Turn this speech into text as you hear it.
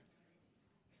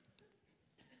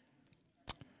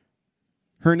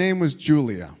Her name was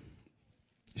Julia.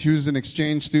 She was an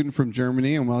exchange student from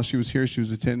Germany, and while she was here, she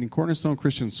was attending Cornerstone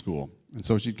Christian School. And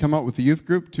so she'd come out with the youth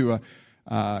group to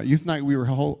a youth night we were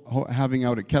having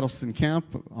out at Kettleston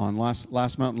Camp on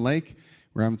Last Mountain Lake.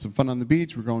 We're having some fun on the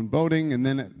beach. We're going boating. And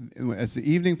then as the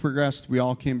evening progressed, we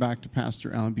all came back to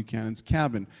Pastor Alan Buchanan's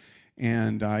cabin.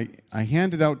 And I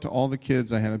handed out to all the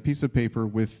kids, I had a piece of paper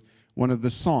with one of the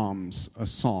Psalms, a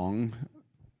song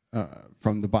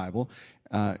from the Bible,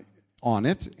 on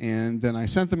it. And then I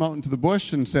sent them out into the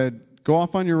bush and said, go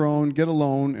off on your own, get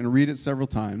alone, and read it several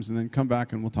times, and then come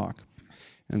back and we'll talk.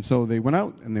 And so they went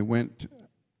out, and they went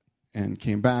and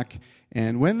came back.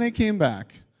 And when they came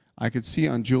back, I could see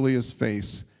on Julia's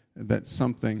face that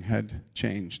something had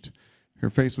changed. Her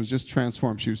face was just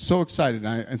transformed. She was so excited.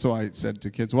 And so I said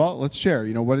to kids, well, let's share.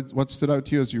 You know, what stood out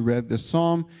to you as you read this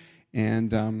psalm?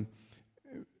 And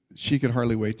she could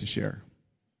hardly wait to share.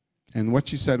 And what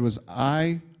she said was,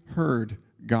 I heard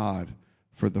God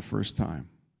for the first time.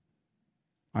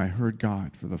 I heard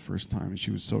God for the first time, and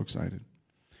she was so excited.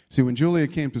 See, when Julia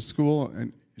came to school,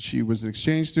 and she was an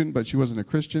exchange student, but she wasn't a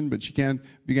Christian, but she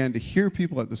began to hear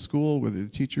people at the school, whether the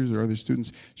teachers or other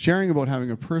students, sharing about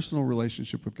having a personal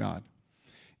relationship with God.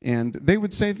 And they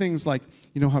would say things like,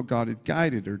 you know, how God had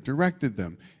guided or directed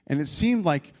them. And it seemed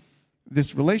like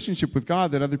this relationship with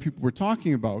God that other people were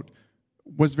talking about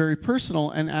was very personal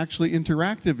and actually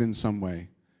interactive in some way.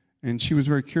 And she was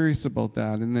very curious about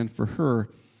that. And then for her,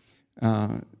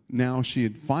 now she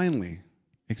had finally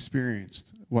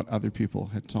experienced what other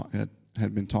people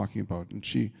had been talking about. And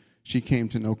she came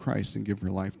to know Christ and give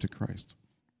her life to Christ.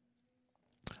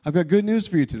 I've got good news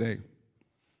for you today.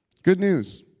 Good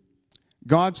news.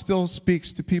 God still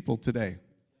speaks to people today.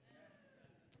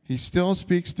 He still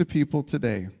speaks to people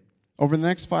today. Over the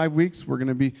next 5 weeks,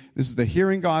 this is the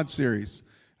Hearing God series.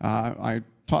 I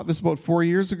taught this about 4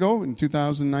 years ago in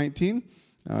 2019.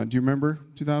 Do you remember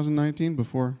 2019?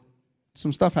 Before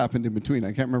some stuff happened in between.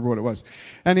 I can't remember what it was.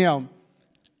 Anyhow,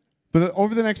 but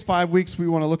over the next 5 weeks, we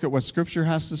want to look at what Scripture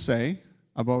has to say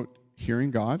about hearing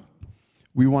God.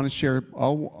 We want to share,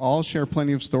 I'll share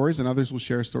plenty of stories, and others will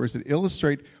share stories that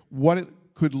illustrate what it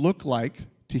could look like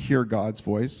to hear God's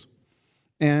voice.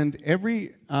 And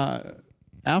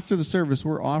after the service,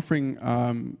 we're offering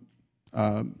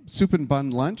soup and bun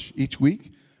lunch each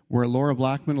week, where Laura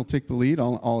Blackman will take the lead.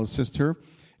 I'll assist her,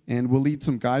 and we'll lead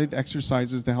some guided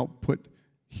exercises to help put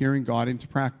hearing God into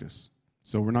practice.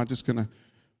 So we're not just going to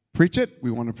preach it.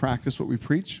 We want to practice what we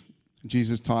preach.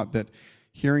 Jesus taught that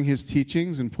hearing his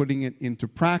teachings and putting it into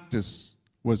practice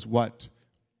was what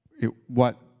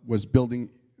was building.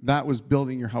 That was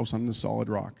building your house on the solid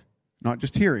rock. Not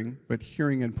just hearing, but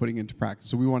hearing and putting into practice.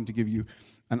 So we wanted to give you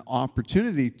an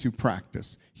opportunity to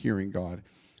practice hearing God.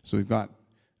 So we've got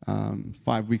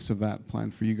 5 weeks of that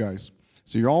planned for you guys.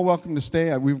 So you're all welcome to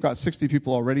stay. We've got 60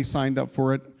 people already signed up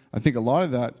for it. I think a lot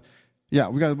of that,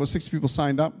 we got about 60 people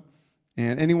signed up.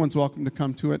 And anyone's welcome to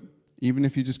come to it. Even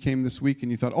if you just came this week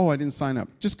and you thought, I didn't sign up.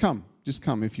 Just come. Just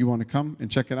come if you want to come and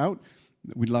check it out.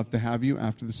 We'd love to have you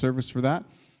after the service for that.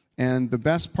 And the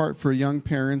best part for young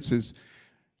parents, I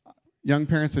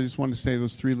just want to say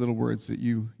those 3 little words that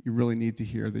you really need to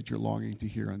hear, that you're longing to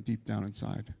hear on deep down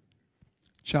inside.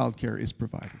 Childcare is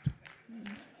provided.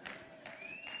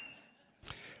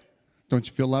 Don't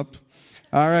you feel loved?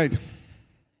 All right.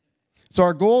 So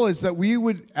our goal is that we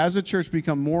would, as a church,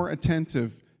 become more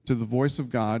attentive to the voice of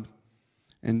God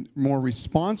and more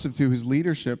responsive to his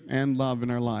leadership and love in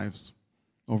our lives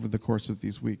over the course of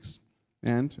these weeks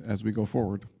and as we go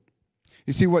forward.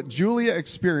 You see, what Julia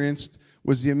experienced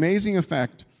was the amazing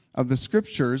effect of the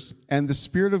Scriptures and the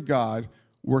Spirit of God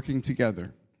working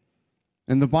together.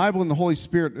 And the Bible and the Holy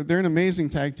Spirit, they're an amazing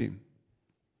tag team.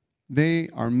 They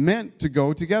are meant to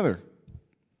go together.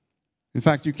 In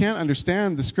fact, you can't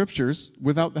understand the Scriptures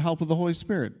without the help of the Holy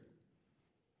Spirit.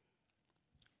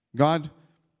 God,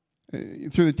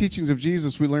 through the teachings of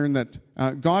Jesus, we learn that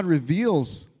God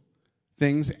reveals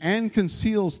things and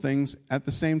conceals things at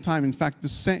the same time. In fact,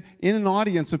 in an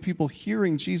audience of people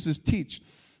hearing Jesus teach,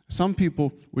 some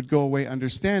people would go away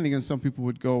understanding and some people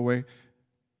would go away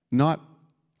not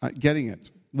getting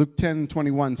it. Luke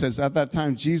 10:21 says, at that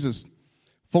time Jesus,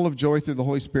 full of joy through the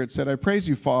Holy Spirit, said, I praise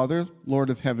you, Father, Lord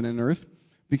of heaven and earth,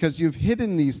 because you've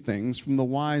hidden these things from the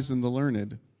wise and the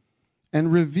learned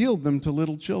and revealed them to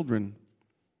little children.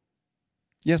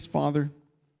 Yes, Father,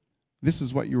 this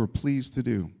is what you were pleased to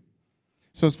do.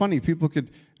 So it's funny, people could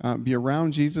be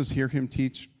around Jesus, hear him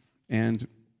teach, and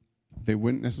they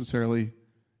wouldn't necessarily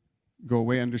go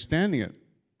away understanding it.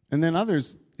 And then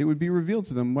others, it would be revealed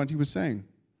to them what he was saying.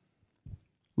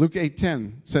 Luke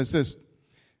 8:10 says this,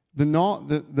 The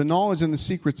knowledge and the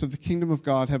secrets of the kingdom of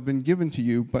God have been given to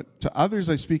you, but to others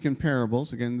I speak in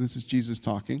parables. Again, this is Jesus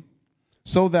talking.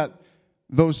 So that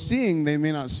though seeing, they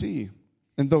may not see,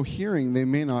 and though hearing, they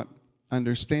may not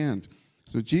understand.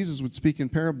 So Jesus would speak in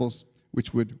parables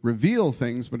which would reveal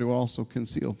things, but it would also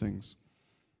conceal things.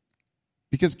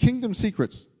 Because kingdom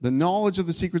secrets, the knowledge of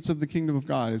the secrets of the kingdom of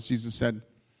God, as Jesus said,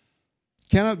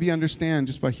 cannot be understood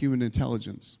just by human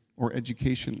intelligence or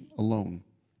education alone.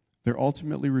 They're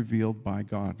ultimately revealed by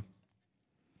God.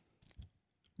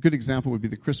 A good example would be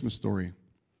the Christmas story.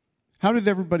 How did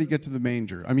everybody get to the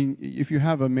manger? I mean, if you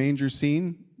have a manger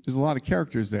scene, there's a lot of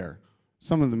characters there.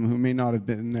 Some of them who may not have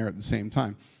been there at the same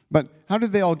time. But how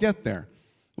did they all get there?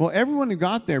 Well, everyone who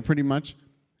got there pretty much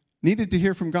needed to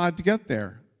hear from God to get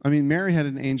there. I mean, Mary had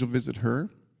an angel visit her.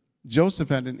 Joseph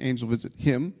had an angel visit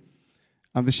him.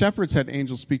 The shepherds had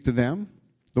angels speak to them.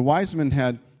 The wise men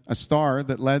had a star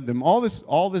that led them. All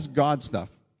this God stuff,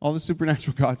 all this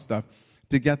supernatural God stuff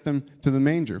to get them to the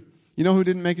manger. You know who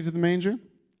didn't make it to the manger,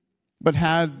 but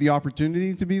had the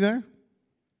opportunity to be there?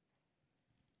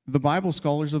 The Bible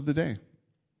scholars of the day.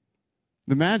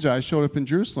 The Magi showed up in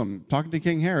Jerusalem talking to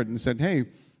King Herod and said, hey,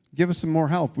 give us some more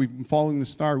help. We've been following the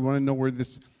star. We want to know where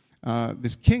this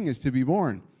king is to be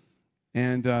born.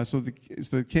 And so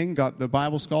the king got the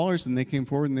Bible scholars, and they came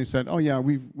forward and they said, oh, yeah,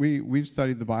 we've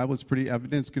studied the Bible. It's pretty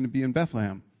evident it's going to be in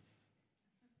Bethlehem.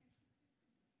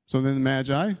 So then the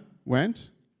Magi went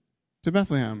to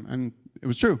Bethlehem, and it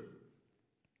was true.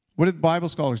 What did the Bible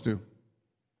scholars do?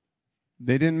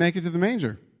 They didn't make it to the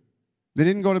manger. They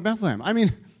didn't go to Bethlehem. I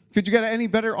mean, could you get any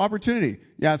better opportunity?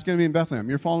 Yeah, it's going to be in Bethlehem.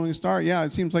 You're following a star? Yeah,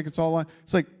 it seems like it's all on.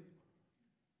 It's like,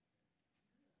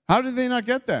 how did they not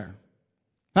get there?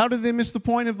 How did they miss the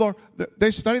point of they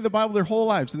studied the Bible their whole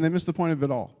lives, and they missed the point of it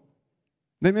all.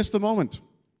 They missed the moment.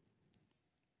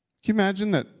 Can you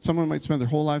imagine that someone might spend their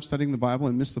whole life studying the Bible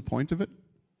and miss the point of it?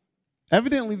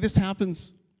 Evidently, this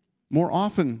happens more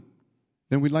often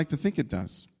than we'd like to think it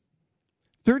does.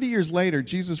 30 years later,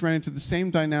 Jesus ran into the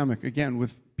same dynamic, again,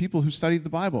 with people who studied the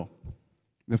Bible,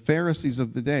 the Pharisees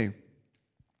of the day.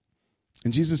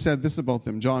 And Jesus said this about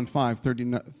them, John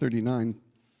 5:39.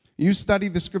 You study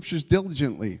the Scriptures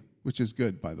diligently, which is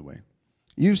good, by the way.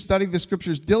 You study the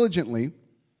Scriptures diligently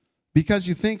because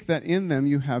you think that in them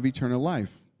you have eternal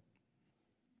life.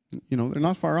 You know, they're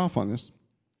not far off on this.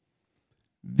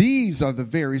 These are the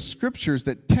very Scriptures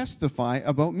that testify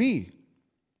about me.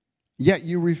 Yet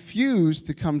you refuse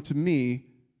to come to me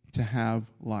to have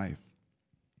life.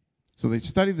 So they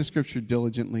studied the Scripture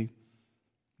diligently.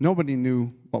 Nobody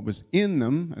knew what was in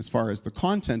them as far as the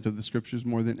content of the Scriptures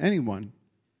more than anyone.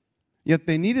 Yet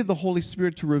they needed the Holy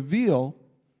Spirit to reveal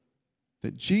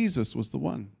that Jesus was the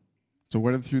one. So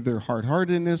whether through their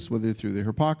hard-heartedness, whether through their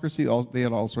hypocrisy, they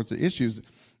had all sorts of issues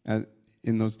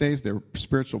in those days, their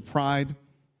spiritual pride.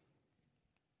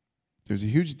 There's a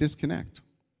huge disconnect.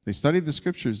 They studied the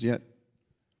Scriptures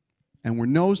and were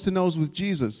nose to nose with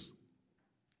Jesus,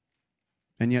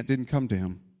 and yet didn't come to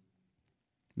him.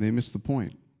 They missed the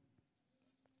point.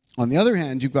 On the other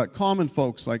hand, you've got common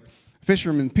folks like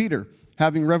fisherman Peter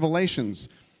having revelations.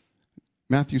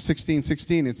 Matthew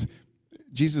 16:16, it's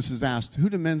Jesus is asked,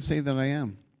 who do men say that I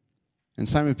am? And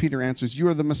Simon Peter answers, you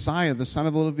are the Messiah, the Son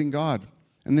of the living God.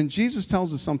 And then Jesus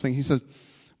tells us something. He says,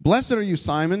 blessed are you,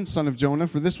 Simon, son of Jonah,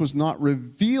 for this was not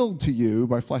revealed to you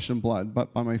by flesh and blood,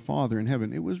 but by my Father in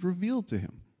heaven. It was revealed to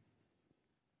him.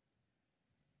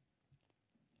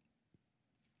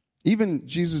 Even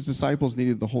Jesus' disciples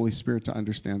needed the Holy Spirit to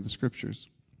understand the Scriptures.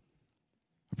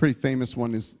 A pretty famous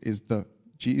one is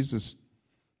Jesus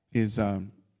is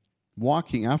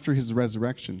walking after his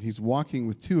resurrection. He's walking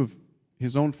with two of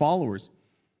his own followers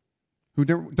who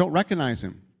don't recognize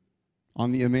him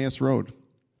on the Emmaus Road.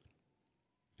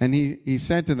 And he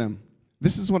said to them,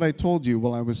 this is what I told you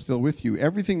while I was still with you.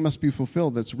 Everything must be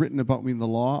fulfilled that's written about me in the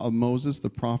law of Moses, the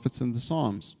prophets, and the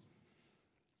Psalms.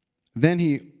 Then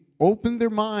he opened their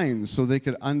minds so they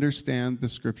could understand the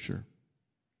Scripture.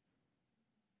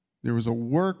 There was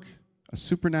a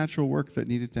supernatural work that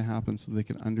needed to happen so they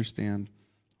could understand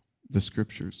the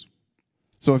Scriptures.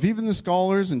 So if even the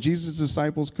scholars and Jesus'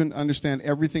 disciples couldn't understand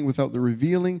everything without the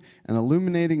revealing and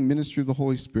illuminating ministry of the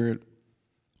Holy Spirit,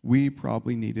 we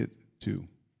probably need it too.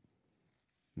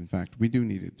 In fact, we do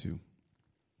need it too.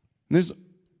 And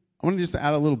I want to just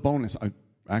add a little bonus,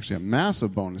 actually a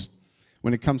massive bonus,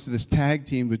 when it comes to this tag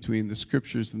team between the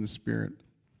Scriptures and the Spirit.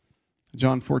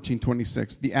 John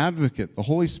 14:26, the Advocate, the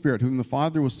Holy Spirit, whom the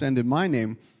Father will send in my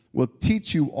name, will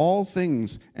teach you all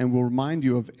things and will remind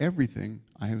you of everything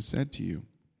I have said to you.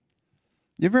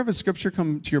 You ever have a scripture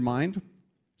come to your mind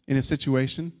in a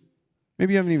situation?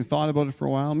 Maybe you haven't even thought about it for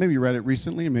a while. Maybe you read it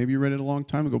recently, and maybe you read it a long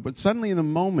time ago. But suddenly in a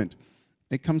moment,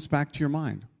 it comes back to your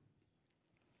mind.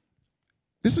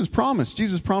 This is promised.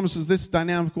 Jesus promises this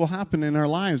dynamic will happen in our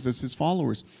lives as his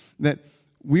followers, that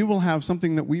we will have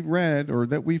something that we've read or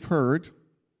that we've heard,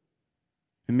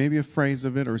 and maybe a phrase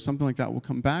of it or something like that will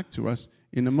come back to us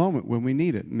in a moment when we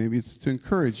need it. Maybe it's to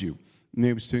encourage you.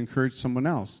 Maybe it's to encourage someone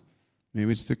else.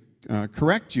 Maybe it's to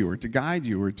correct you or to guide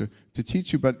you or to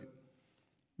teach you. But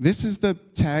this is the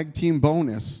tag team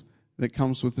bonus that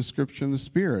comes with the Scripture and the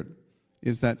Spirit,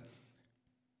 is that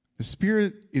the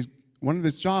Spirit is one of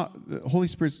its job. The Holy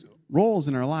Spirit's roles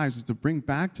in our lives is to bring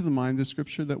back to the mind the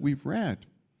Scripture that we've read.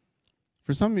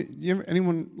 For some,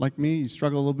 anyone like me, you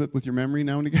struggle a little bit with your memory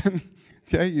now and again.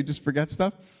 Okay, you just forget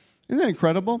stuff. Isn't that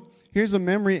incredible? Here's a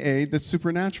memory aid that's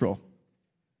supernatural.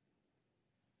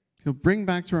 He'll bring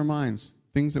back to our minds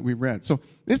things that we've read. So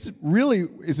this really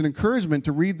is an encouragement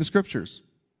to read the Scriptures,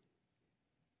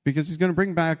 because he's going to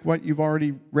bring back what you've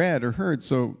already read or heard.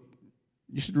 So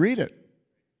you should read it.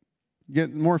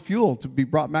 Get more fuel to be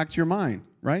brought back to your mind,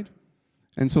 right?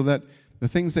 And so that the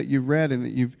things that you've read and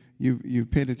that you've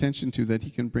paid attention to, that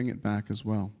he can bring it back as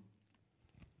well.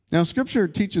 Now, Scripture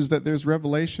teaches that there's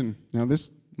revelation. Now, this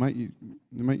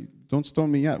don't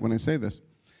stone me yet when I say this.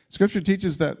 Scripture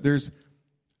teaches that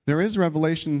there is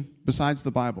revelation besides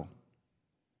the Bible.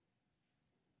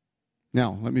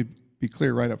 Now, let me be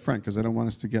clear right up front, because I don't want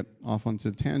us to get off onto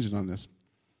a tangent on this.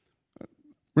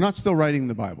 We're not still writing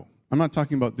the Bible. I'm not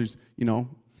talking about God's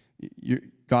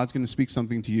going to speak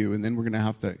something to you, and then we're going to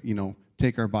have to,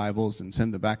 take our Bibles and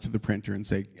send them back to the printer and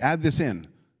say, add this in.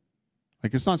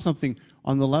 Like, it's not something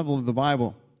on the level of the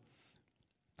Bible.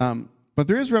 But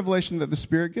there is revelation that the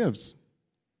Spirit gives.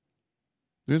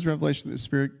 There's revelation that the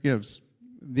Spirit gives.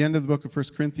 The end of the book of 1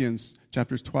 Corinthians,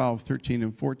 chapters 12, 13,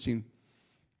 and 14,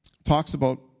 talks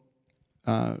about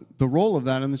the role of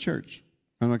that in the church.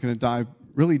 I'm not going to dive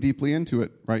really deeply into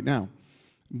it right now.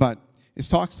 But it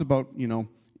talks about, I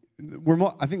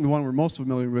think the one we're most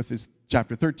familiar with is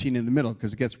chapter 13 in the middle,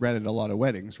 because it gets read at a lot of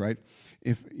weddings, right?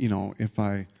 If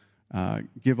I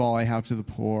give all I have to the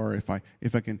poor, if I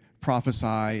can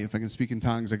prophesy, if I can speak in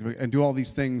tongues, and do all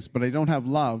these things, but I don't have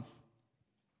love,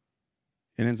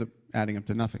 it ends up adding up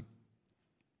to nothing,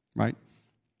 right?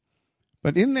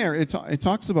 But in there, it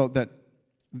talks about that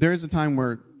there is a time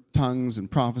where tongues and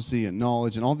prophecy and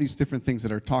knowledge and all these different things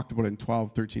that are talked about in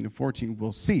 12, 13, and 14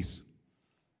 will cease.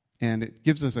 And it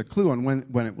gives us a clue on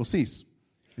when it will cease.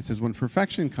 It says when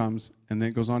perfection comes, and then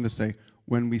it goes on to say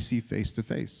when we see face to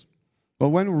face.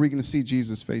 Well, when are we going to see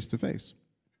Jesus face to face?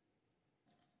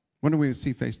 When are we going to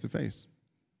see face to face?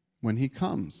 When he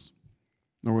comes,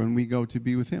 or when we go to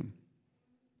be with him.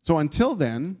 So until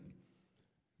then,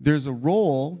 there's a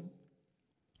role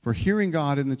for hearing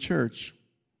God in the church.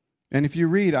 And if you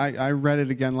read, I read it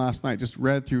again last night, just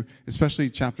read through, especially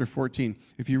chapter 14.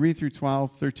 If you read through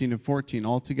 12, 13, and 14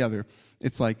 all together,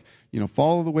 it's like,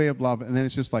 follow the way of love, and then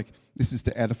it's just like, this is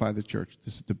to edify the church.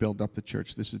 This is to build up the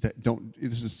church. This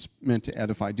is meant to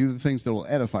edify. Do the things that will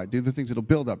edify. Do the things that will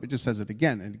build up. It just says it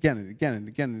again and again and again and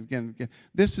again and again and again.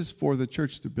 This is for the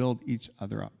church to build each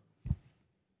other up.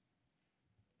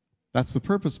 That's the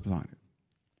purpose behind it.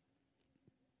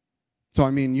 So,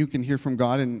 you can hear from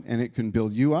God and it can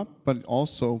build you up, but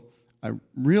also I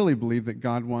really believe that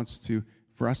God wants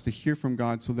for us to hear from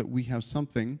God so that we have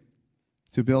something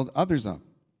to build others up,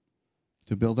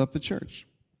 to build up the church.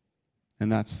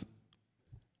 And that's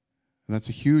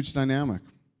a huge dynamic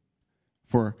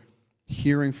for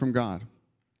hearing from God.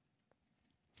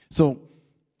 So,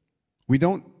 we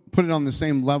don't put it on the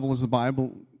same level as the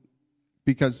Bible,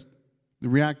 because the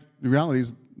reality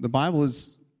is the Bible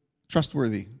is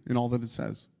trustworthy in all that it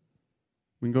says.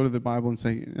 We can go to the Bible and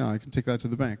say, I can take that to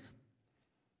the bank.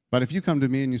 But if you come to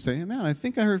me and you say, man, I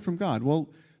think I heard from God, well,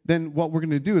 then what we're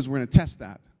going to do is we're going to test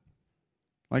that.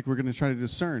 Like, we're going to try to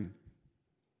discern.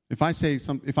 If I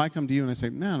come to you and I say,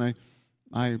 man,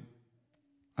 I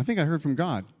think I heard from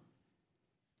God,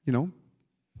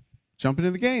 jump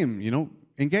into the game,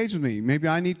 engage with me. Maybe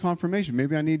I need confirmation.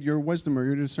 Maybe I need your wisdom or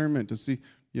your discernment to see,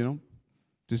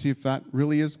 to see if that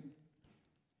really is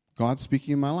God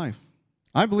speaking in my life.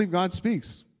 I believe God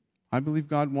speaks. I believe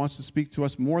God wants to speak to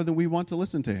us more than we want to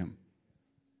listen to him.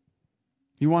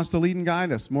 He wants to lead and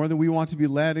guide us more than we want to be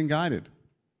led and guided.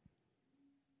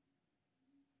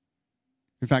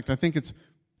 In fact, I think it's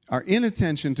our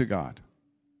inattention to God,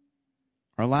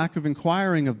 our lack of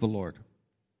inquiring of the Lord,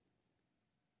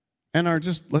 and our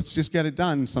let's just get it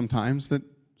done sometimes that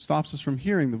stops us from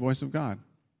hearing the voice of God.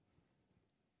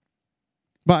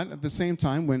 But at the same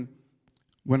time, when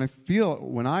I feel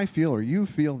or you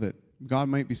feel that God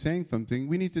might be saying something,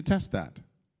 we need to test that.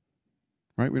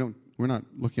 right? We're not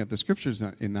looking at the scriptures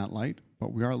in that light,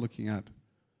 but we are looking at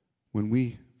when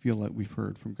we feel that we've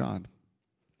heard from God.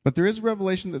 But there is a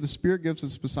revelation that the Spirit gives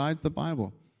us besides the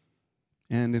Bible.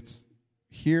 And it's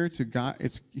here to God,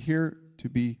 it's here to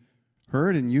be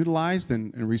heard and utilized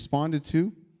and responded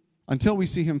to until we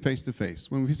see him face to face.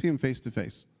 When we see him face to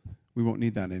face, we won't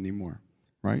need that anymore,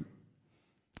 right?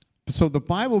 So the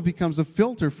Bible becomes a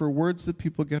filter for words that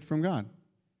people get from God.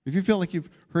 If you feel like you've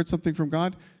heard something from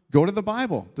God, go to the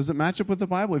Bible. Does it match up with the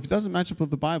Bible? If it doesn't match up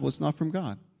with the Bible, it's not from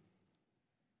God.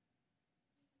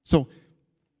 So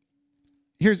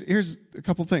here's a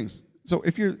couple things. So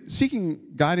if you're seeking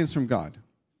guidance from God,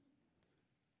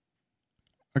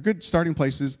 a good starting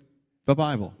place is the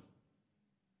Bible.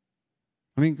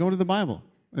 I mean, go to the Bible.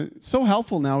 It's so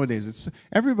helpful nowadays.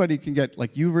 Everybody can get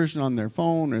like YouVersion on their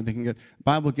phone, or they can get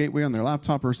Bible Gateway on their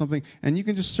laptop or something, and you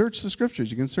can just search the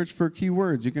scriptures. You can search for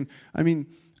keywords.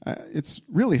 It's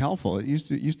really helpful. It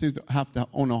used to have to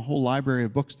own a whole library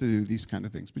of books to do these kind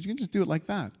of things, but you can just do it like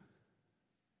that.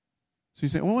 So you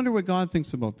say, I wonder what God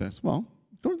thinks about this. Well,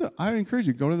 I encourage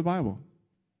you, go to the Bible.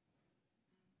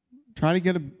 Try to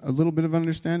get a little bit of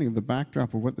understanding of the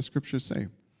backdrop of what the scriptures say.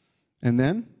 And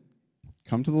then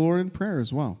come to the Lord in prayer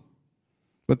as well.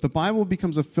 But the Bible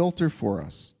becomes a filter for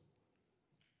us.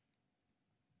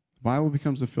 The Bible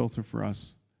becomes a filter for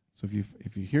us. So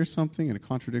if you hear something and it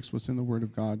contradicts what's in the Word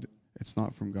of God, it's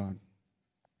not from God.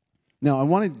 Now, I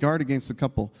want to guard against a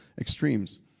couple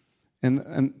extremes.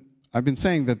 And I've been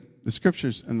saying that the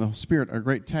Scriptures and the Spirit are a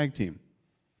great tag team.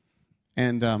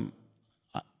 And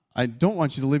I don't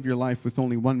want you to live your life with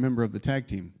only one member of the tag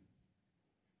team.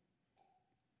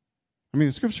 I mean,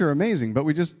 the Scriptures are amazing, but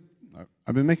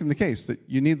I've been making the case that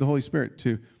you need the Holy Spirit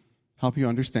to help you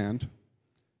understand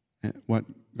what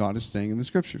God is saying in the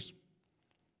Scriptures.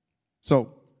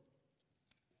 So,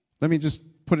 let me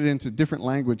just put it into different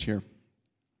language here.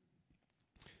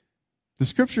 The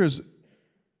Scripture is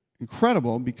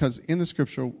incredible because in the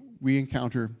Scripture we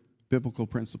encounter biblical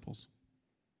principles.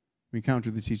 We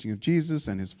encounter the teaching of Jesus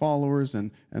and his followers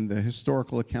and the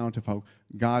historical account of how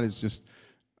God has just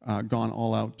gone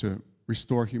all out to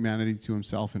restore humanity to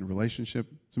himself in a relationship.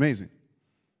 It's amazing.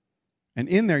 And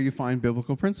in there you find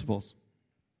biblical principles.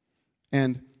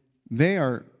 And they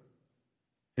are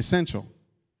essential.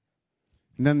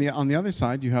 And then on the other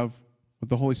side, you have what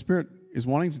the Holy Spirit is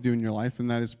wanting to do in your life,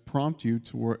 and that is prompt you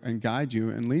to work and guide you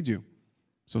and lead you.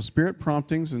 So Spirit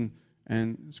promptings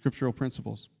and scriptural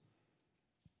principles.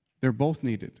 They're both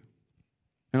needed.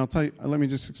 And I'll tell you, let me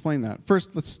just explain that.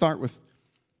 First, let's start with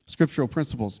scriptural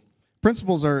principles.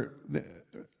 Principles are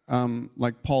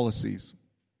like policies.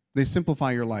 They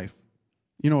simplify your life.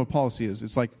 You know what policy is?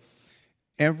 It's like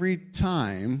every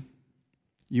time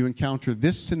you encounter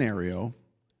this scenario,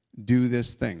 do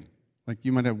this thing. Like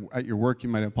you might have, at your work, you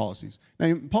might have policies.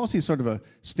 Now, policy is sort of a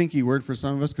stinky word for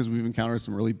some of us because we've encountered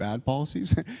some really bad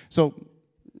policies.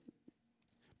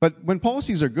 But when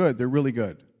policies are good, they're really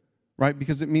good, right?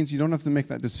 Because it means you don't have to make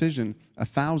that decision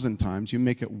 1,000 times. You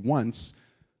make it once,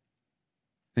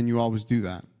 and you always do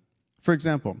that. For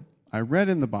example, I read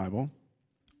in the Bible,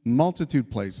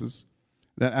 multitude places,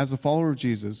 that as a follower of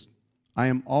Jesus, I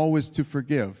am always to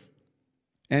forgive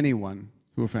anyone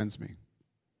who offends me.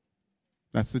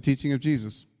 That's the teaching of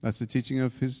Jesus. That's the teaching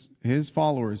of his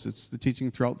followers. It's the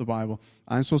teaching throughout the Bible.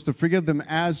 I'm supposed to forgive them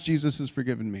as Jesus has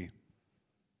forgiven me.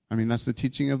 I mean, that's the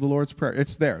teaching of the Lord's Prayer.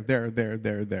 It's there.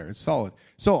 It's solid.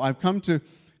 So I've come to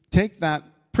take that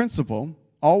principle,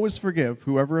 always forgive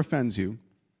whoever offends you,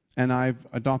 and I've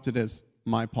adopted as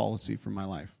my policy for my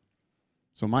life.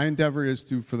 So my endeavor is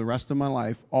to, for the rest of my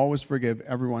life, always forgive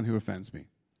everyone who offends me.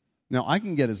 Now, I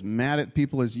can get as mad at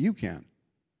people as you can,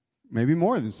 maybe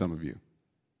more than some of you.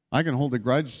 I can hold a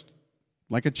grudge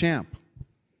like a champ.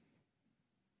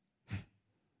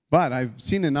 But I've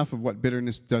seen enough of what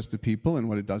bitterness does to people and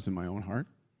what it does in my own heart.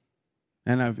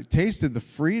 And I've tasted the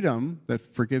freedom that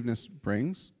forgiveness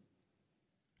brings.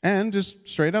 And just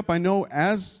straight up, I know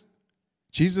as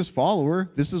Jesus' follower,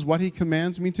 this is what he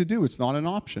commands me to do. It's not an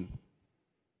option.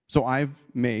 So I've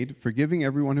made forgiving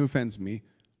everyone who offends me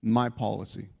my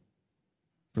policy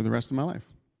for the rest of my life.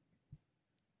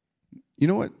 You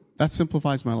know what? That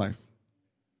simplifies my life.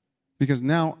 Because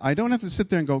now I don't have to sit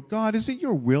there and go, God, is it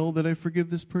your will that I forgive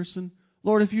this person?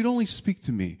 Lord, if you'd only speak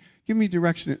to me, give me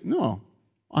direction. No,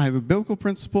 I have a biblical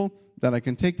principle that I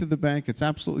can take to the bank. It's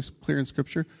absolutely clear in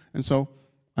Scripture. And so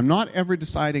I'm not ever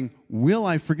deciding, will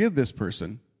I forgive this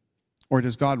person? Or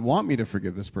does God want me to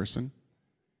forgive this person?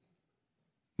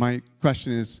 My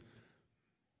question is,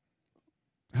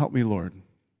 help me, Lord.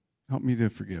 Help me to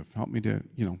forgive. Help me to,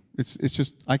 it's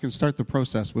just, I can start the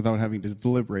process without having to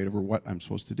deliberate over what I'm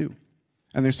supposed to do.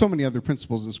 And there's so many other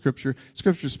principles in Scripture.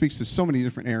 Scripture speaks to so many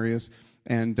different areas.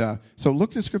 And so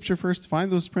look to Scripture first,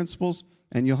 find those principles,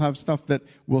 and you'll have stuff that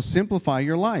will simplify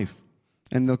your life.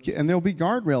 And there'll be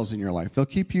guardrails in your life. They'll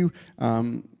keep you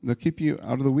out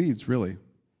of the weeds, really.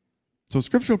 So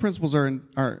scriptural principles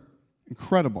are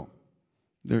incredible.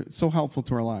 They're so helpful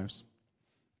to our lives.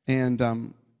 And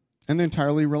they're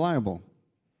entirely reliable.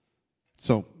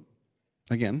 So,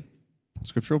 again,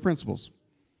 scriptural principles.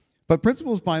 But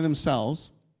principles by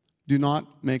themselves do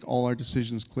not make all our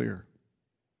decisions clear.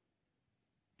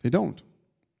 They don't.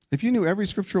 If you knew every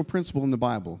scriptural principle in the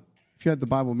Bible, if you had the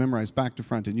Bible memorized back to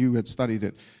front and you had studied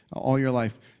it all your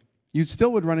life, you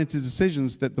still would run into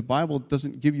decisions that the Bible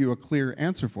doesn't give you a clear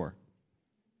answer for.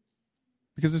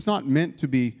 Because it's not meant to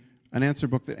be an answer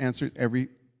book that answers every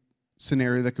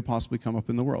scenario that could possibly come up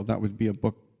in the world. That would be a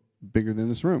book bigger than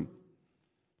this room.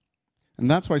 And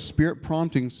that's why spirit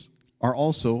promptings are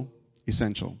also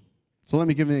essential. So let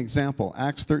me give you an example.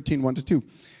 Acts 13, 1-2.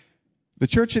 The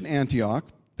church in Antioch,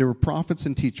 there were prophets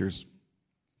and teachers,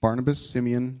 Barnabas,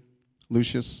 Simeon,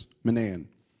 Lucius, Manaen,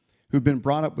 who'd been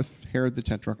brought up with Herod the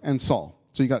Tetrarch, and Saul.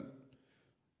 So you got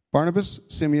Barnabas,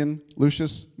 Simeon,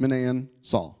 Lucius, Manaen,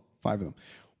 Saul, 5 of them.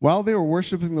 While they were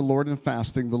worshiping the Lord and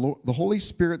fasting, the Holy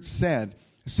Spirit said,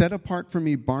 "Set apart for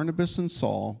me Barnabas and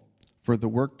Saul for the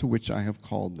work to which I have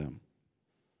called them."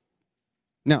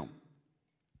 Now,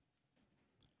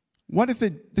 what if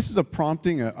this is a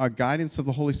prompting, a guidance of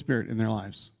the Holy Spirit in their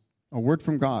lives? A word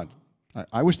from God.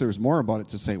 I wish there was more about it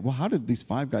to say, well, how did these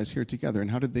 5 guys hear together?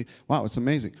 And how did they? Wow, it's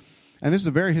amazing. And this is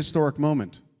a very historic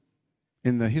moment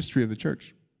in the history of the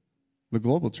church, the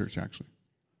global church, actually.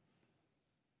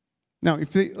 Now,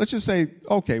 let's just say,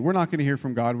 okay, we're not going to hear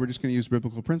from God. We're just going to use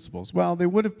biblical principles. Well, they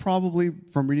would have probably,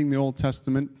 from reading the Old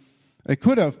Testament, they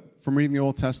could have, from reading the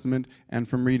Old Testament and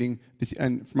from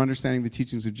understanding the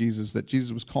teachings of Jesus, that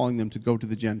Jesus was calling them to go to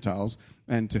the Gentiles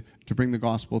and to bring the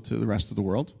gospel to the rest of the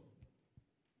world.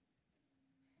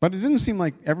 But it didn't seem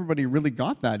like everybody really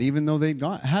got that, even though they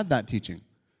had that teaching.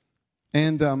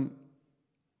 And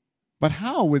but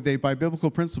how would they, by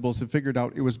biblical principles, have figured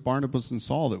out it was Barnabas and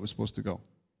Saul that was supposed to go?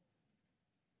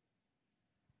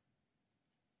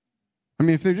 I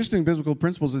mean, if they're just doing biblical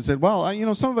principles and said, well,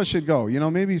 some of us should go.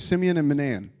 Maybe Simeon and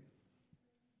Manaen.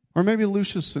 Or maybe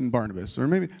Lucius and Barnabas. Or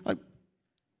maybe...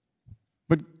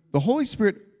 But the Holy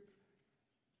Spirit,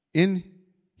 in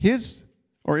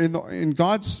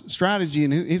God's strategy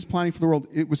and his planning for the world,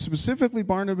 it was specifically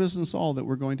Barnabas and Saul that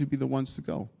were going to be the ones to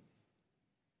go.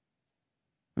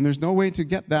 And there's no way to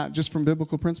get that just from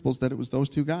biblical principles that it was those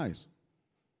 2 guys.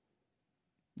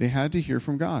 They had to hear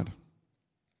from God.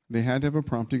 They had to have a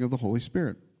prompting of the Holy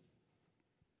Spirit.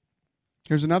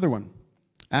 Here's another one.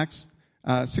 Acts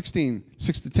 16,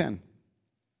 6-10.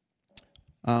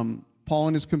 Paul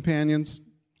and his companions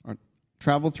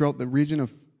traveled throughout the region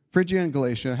of Phrygia and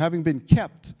Galatia, having been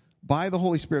kept by the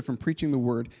Holy Spirit from preaching the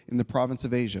word in the province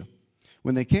of Asia.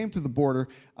 When they came to the border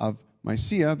of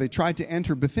Mysia, they tried to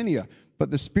enter Bithynia, but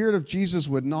the Spirit of Jesus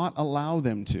would not allow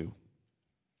them to.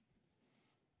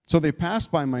 So they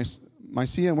passed by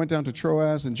Mysia and went down to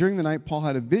Troas, and during the night Paul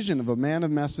had a vision of a man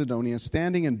of Macedonia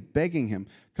standing and begging him,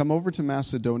 "Come over to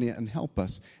Macedonia and help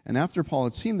us." And after Paul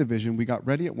had seen the vision, we got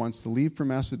ready at once to leave for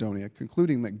Macedonia,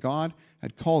 concluding that God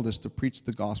had called us to preach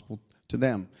the gospel to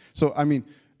them. So, I mean,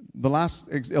 the last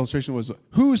illustration was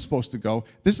who's supposed to go.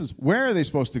 This is where are they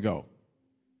supposed to go?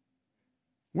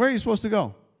 Where are you supposed to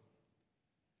go?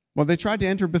 Well, they tried to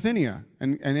enter Bithynia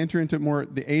and enter into more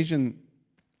the Asian,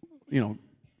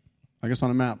 I guess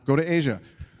on a map, go to Asia.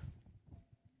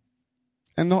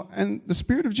 And the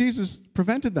Spirit of Jesus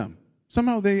prevented them.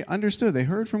 Somehow they understood. They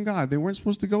heard from God. They weren't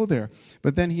supposed to go there.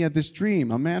 But then he had this dream,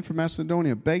 a man from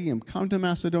Macedonia begging him, "Come to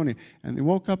Macedonia." And they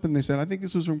woke up and they said, "I think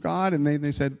this was from God." And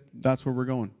they said, "That's where we're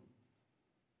going."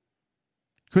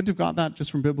 Couldn't have got that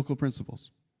just from biblical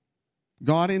principles.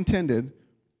 God intended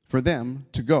for them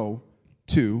to go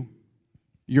to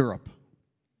Europe.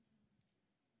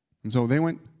 And so they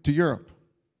went to Europe.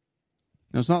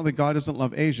 Now, it's not that God doesn't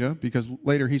love Asia, because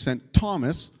later he sent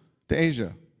Thomas to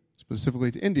Asia,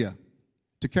 specifically to India,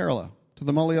 to Kerala, to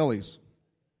the Malayalis.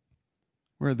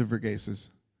 Where are the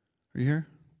Vergases? Are you here?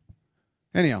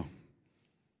 Anyhow,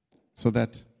 so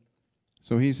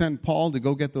he sent Paul to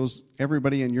go get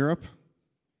everybody in Europe.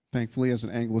 Thankfully, as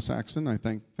an Anglo-Saxon,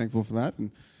 thankful for that,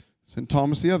 and sent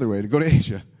Thomas the other way to go to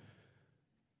Asia.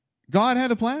 God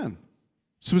had a plan,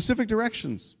 specific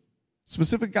directions,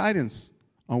 specific guidance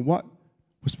on what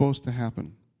was supposed to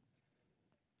happen.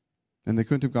 And they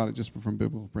couldn't have got it just from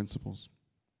biblical principles.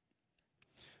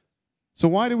 So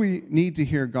why do we need to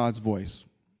hear God's voice?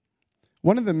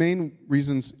 One of the main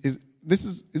reasons is this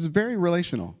is very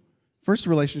relational. First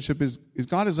relationship is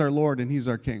God is our Lord and he's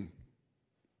our King.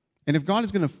 And if God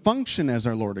is going to function as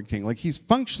our Lord and King, like he's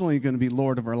functionally going to be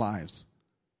Lord of our lives,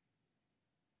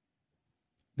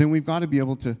 then we've got to be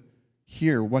able to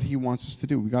hear what he wants us to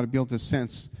do. We've got to be able to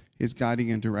sense his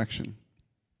guiding and direction.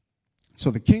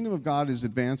 So the kingdom of God is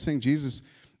advancing. Jesus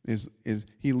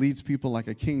he leads people like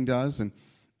a king does,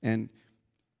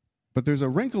 but there's a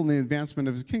wrinkle in the advancement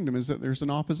of his kingdom, is that there's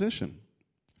an opposition.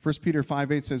 1 Peter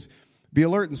 5:8 says, "Be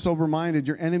alert and sober-minded.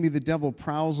 Your enemy, the devil,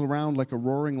 prowls around like a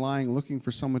roaring lion looking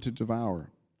for someone to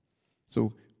devour."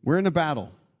 So we're in a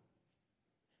battle.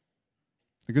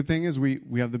 The good thing is we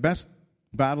have the best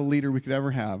battle leader we could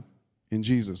ever have in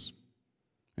Jesus.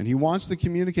 And he wants to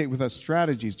communicate with us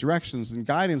strategies, directions, and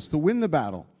guidance to win the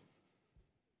battle.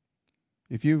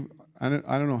 I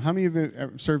don't know, how many of you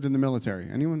have served in the military?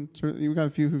 Anyone? You've got a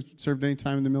few who served any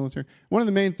time in the military? One of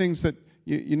the main things that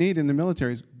you need in the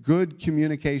military is good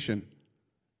communication.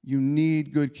 You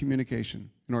need good communication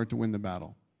in order to win the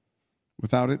battle.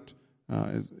 Without it,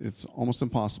 it's almost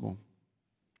impossible.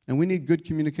 And we need good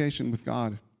communication with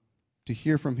God to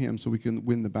hear from him so we can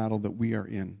win the battle that we are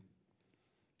in.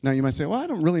 Now you might say, well, I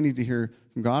don't really need to hear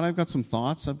from God. I've got some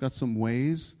thoughts. I've got some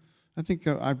ways. I think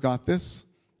I've got this.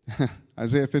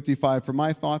 Isaiah 55, "For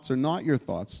my thoughts are not your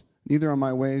thoughts, neither are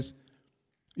my ways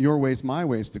your ways my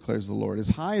ways, declares the Lord. As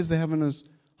high as the heaven is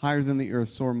higher than the earth,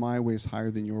 so are my ways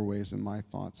higher than your ways, and my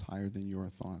thoughts higher than your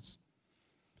thoughts."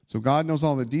 So God knows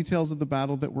all the details of the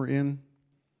battle that we're in.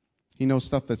 He knows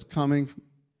stuff that's coming.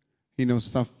 He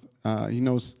knows he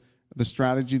knows the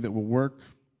strategy that will work.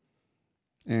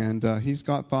 And he's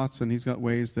got thoughts and he's got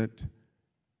ways that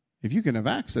if you can have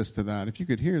access to that, if you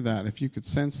could hear that, if you could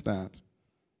sense that,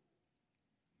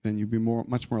 then you'd be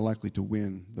much more likely to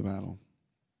win the battle.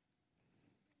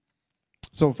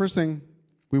 So first thing,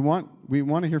 we want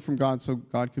to hear from God so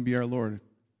God can be our Lord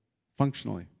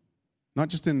functionally. Not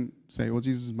just in say, well,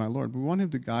 Jesus is my Lord, but we want him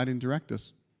to guide and direct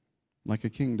us like a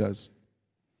king does.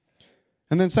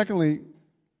 And then secondly,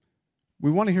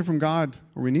 we want to hear from God,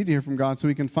 or we need to hear from God so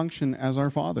he can function as our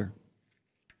Father.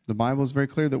 The Bible is very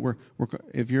clear that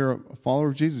if you're a follower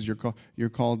of Jesus, you're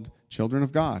called children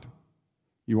of God.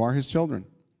 You are his children.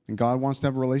 And God wants to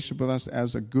have a relationship with us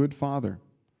as a good Father.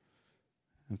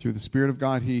 And through the Spirit of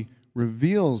God, he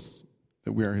reveals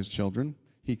that we are his children.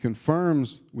 He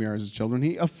confirms we are his children.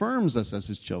 He affirms us as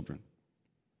his children.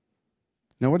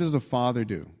 Now, what does a father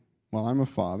do? Well, I'm a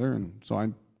father, and so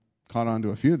I caught on to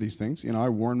a few of these things. I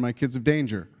warn my kids of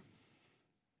danger.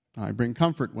 I bring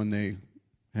comfort when they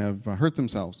have hurt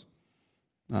themselves.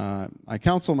 I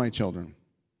counsel my children.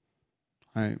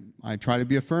 I try to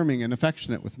be affirming and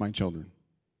affectionate with my children.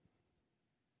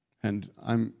 And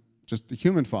I'm just a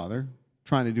human father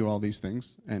trying to do all these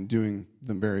things and doing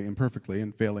them very imperfectly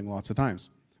and failing lots of times.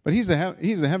 But he's a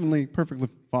heavenly, perfect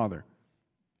Father.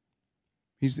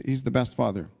 He's the best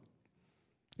Father.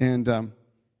 And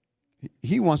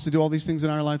he wants to do all these things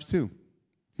in our lives too.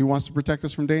 He wants to protect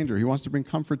us from danger. He wants to bring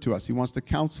comfort to us. He wants to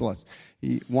counsel us.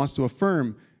 He wants to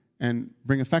affirm and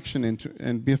bring affection into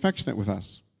and be affectionate with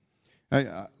us.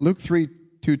 Luke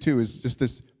 3:2 is just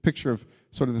this picture of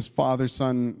sort of this father,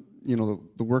 son,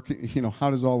 the work,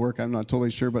 how does it all work? I'm not totally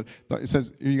sure, but it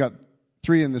says you got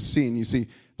three in this scene. You see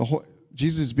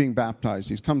Jesus is being baptized.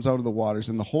 He comes out of the waters,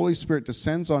 and the Holy Spirit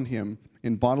descends on him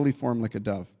in bodily form like a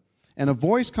dove. And a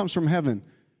voice comes from heaven,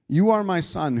 "You are my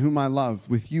son, whom I love.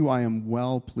 With you I am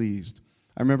well pleased."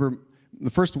 I remember the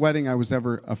first wedding I was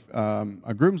ever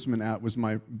a groomsman at was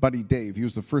my buddy Dave. He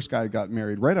was the first guy who got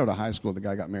married. Right out of high school, the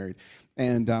guy got married.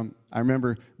 And I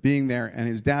remember being there, and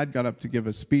his dad got up to give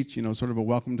a speech, sort of a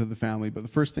welcome to the family. But the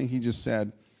first thing he just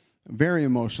said, very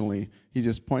emotionally, he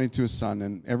just pointed to his son,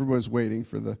 and everybody was waiting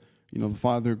for the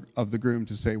father of the groom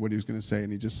to say what he was going to say.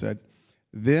 And he just said,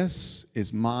 "This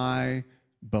is my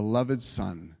beloved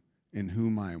son, in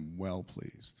whom I am well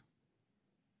pleased."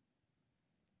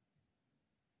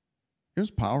 It was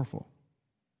powerful.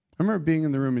 I remember being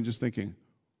in the room and just thinking,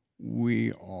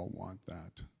 we all want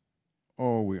that.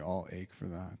 Oh, we all ache for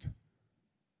that.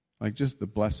 Like just the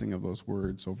blessing of those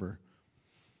words over.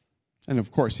 And of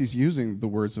course, he's using the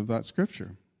words of that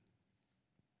scripture.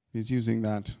 He's using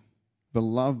that, the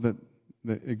love that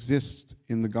exists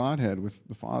in the Godhead with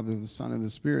the Father, the Son, and the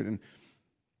Spirit. And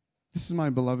this is my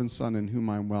beloved Son in whom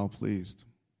I am well pleased.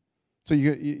 So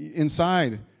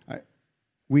inside,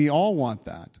 we all want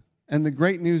that. And the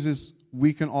great news is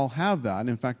we can all have that.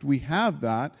 In fact, we have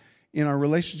that in our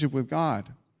relationship with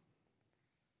God.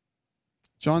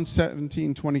 John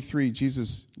 17:23,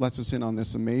 Jesus lets us in on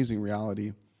this amazing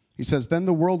reality. He says, "Then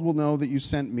the world will know that you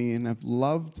sent me and have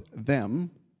loved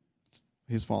them,"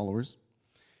 his followers.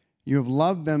 "You have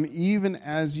loved them even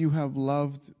as you have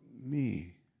loved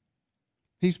me.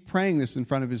 He's praying this in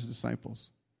front of his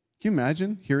disciples. Can you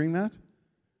imagine hearing that?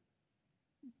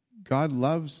 God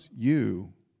loves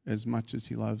you as much as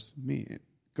he loves me.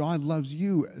 God loves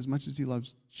you as much as he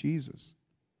loves Jesus.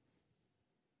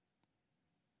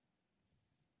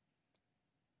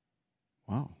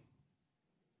 Wow.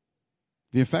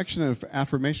 The affectionate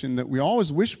affirmation that we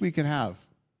always wish we could have,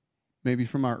 maybe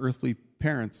from our earthly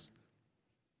parents,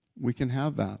 we can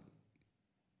have that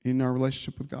in our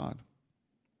relationship with God.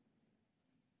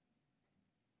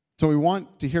 So we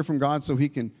want to hear from God so he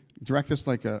can direct us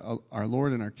like our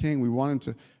Lord and our King. We want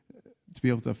him to be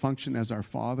able to function as our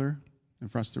Father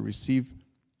and for us to receive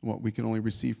what we can only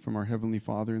receive from our Heavenly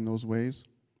Father in those ways.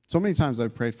 So many times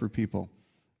I've prayed for people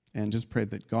and just prayed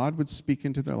that God would speak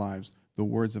into their lives the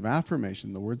words of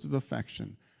affirmation, the words of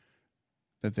affection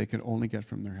that they could only get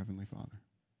from their Heavenly Father.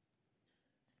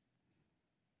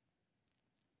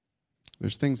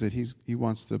 There's things that he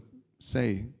wants to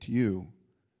say to you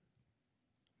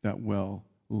that will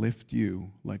lift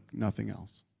you like nothing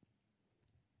else.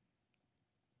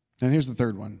 And here's the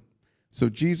third one. So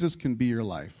Jesus can be your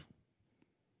life.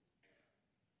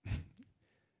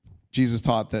 Jesus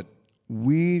taught that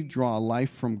we draw life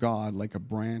from God like a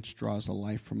branch draws a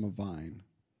life from a vine.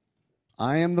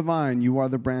 I am the vine, you are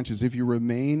the branches. If you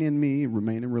remain in me,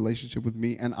 remain in relationship with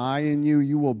me, and I in you,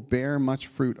 you will bear much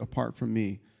fruit. Apart from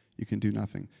me, you can do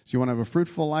nothing. So you want to have a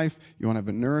fruitful life? You want to have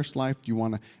a nourished life? Do you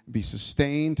want to be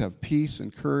sustained, to have peace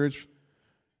and courage?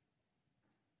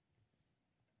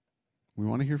 We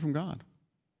want to hear from God.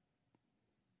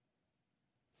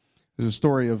 There's a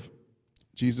story of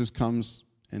Jesus comes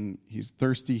and he's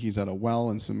thirsty. He's at a well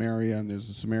in Samaria, and there's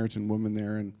a Samaritan woman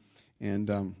there,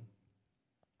 and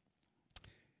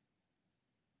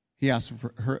he asks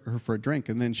her for a drink,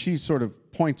 and then she sort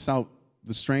of points out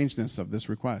the strangeness of this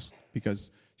request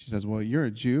because she says, well, you're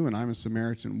a Jew and I'm a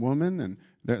Samaritan woman, and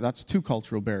that's two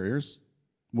cultural barriers,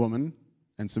 woman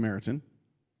and Samaritan.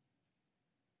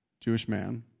 Jewish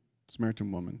man,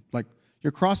 Samaritan woman. Like,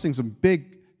 you're crossing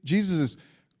Jesus is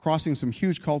crossing some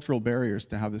huge cultural barriers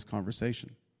to have this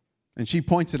conversation. And she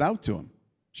points it out to him.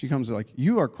 She comes like,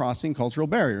 you are crossing cultural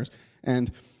barriers,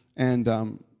 and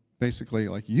basically,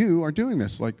 like, you are doing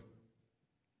this. Like,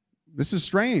 this is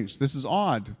strange. This is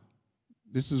odd.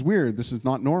 This is weird. This is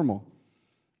not normal.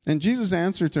 And Jesus'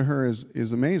 answer to her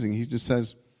is amazing. He just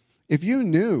says, if you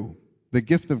knew the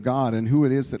gift of God and who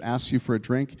it is that asks you for a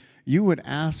drink, you would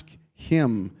ask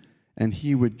him, and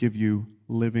he would give you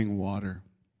living water.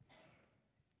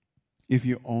 If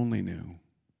you only knew.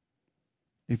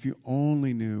 If you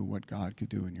only knew what God could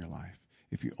do in your life.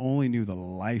 If you only knew the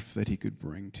life that he could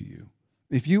bring to you.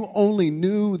 If you only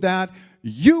knew that,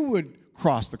 you would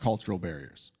cross the cultural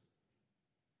barriers.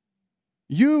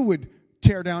 You would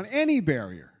tear down any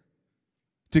barrier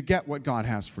to get what God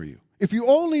has for you. If you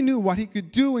only knew what he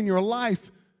could do in your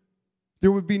life,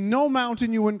 there would be no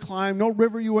mountain you wouldn't climb, no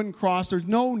river you wouldn't cross, there's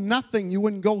nothing you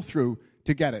wouldn't go through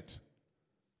to get it.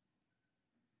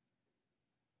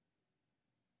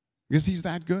 Because he's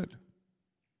that good.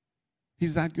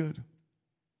 He's that good.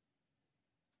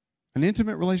 An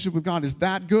intimate relationship with God is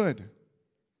that good.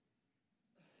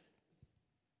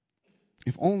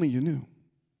 If only you knew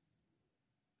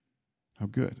how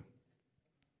good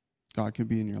God can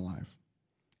be in your life.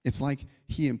 It's like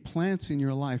he implants in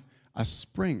your life a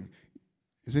spring.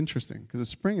 It's interesting because a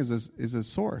spring is a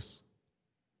source.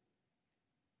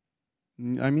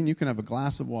 I mean, you can have a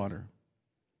glass of water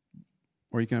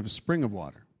or you can have a spring of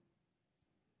water.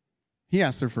 He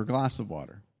asked her for a glass of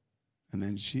water. And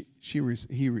then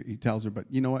he tells her, but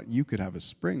you know what? You could have a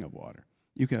spring of water.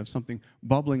 You could have something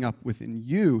bubbling up within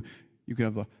you. You could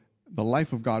have the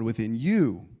life of God within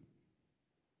you.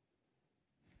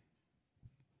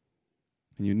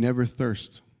 And you never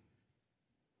thirst.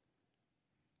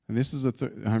 And this is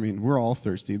we're all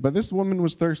thirsty. But this woman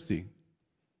was thirsty.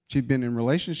 She'd been in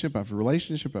relationship after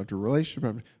relationship after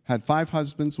relationship. Had 5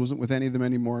 husbands, wasn't with any of them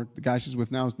anymore. The guy she's with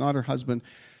now is not her husband.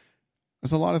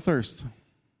 There's a lot of thirst.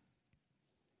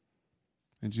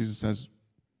 And Jesus says,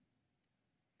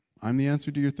 I'm the answer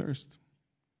to your thirst.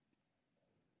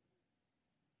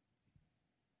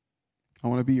 I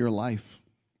want to be your life.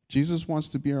 Jesus wants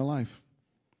to be our life.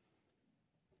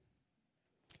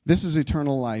 This is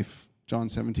eternal life, John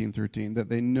 17:13, that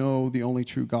they know the only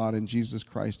true God and Jesus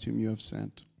Christ whom you have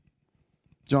sent.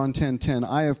 John 10:10,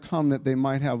 I have come that they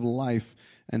might have life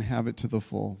and have it to the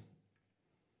full.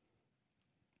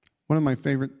 One of my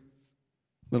favorite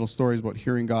little stories about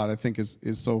hearing God, I think, is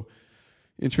so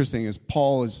interesting, is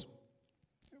Paul,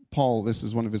 this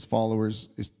is one of his followers,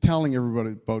 is telling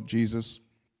everybody about Jesus.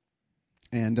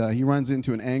 And he runs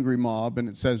into an angry mob, and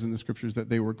it says in the scriptures that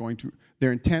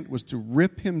their intent was to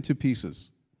rip him to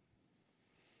pieces.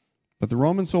 But the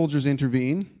Roman soldiers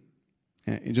intervene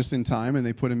just in time, and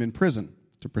they put him in prison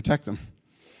to protect him.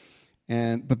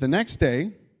 But the next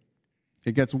day,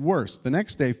 it gets worse. The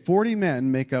next day, 40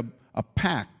 men make a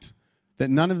pact that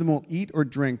none of them will eat or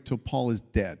drink till Paul is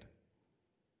dead.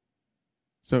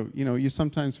 So, you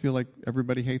sometimes feel like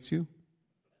everybody hates you.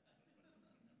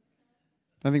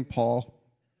 I think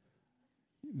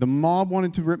the mob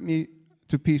wanted to rip me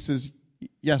to pieces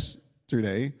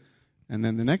yesterday, and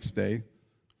then the next day,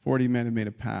 40 men have made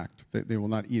a pact that they will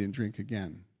not eat and drink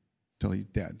again till he's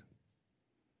dead.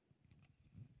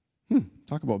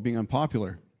 Talk about being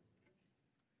unpopular.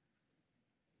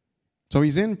 So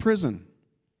he's in prison.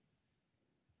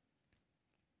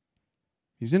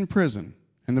 He's in prison,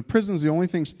 and the prison's the only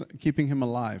thing keeping him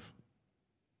alive.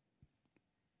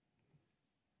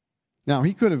 Now,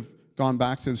 he could have gone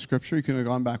back to the scripture. He could have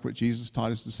gone back what Jesus taught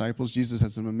his disciples. Jesus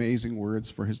had some amazing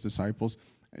words for his disciples.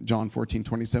 John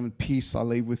 14:27, peace I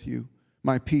leave with you.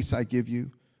 My peace I give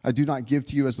you. I do not give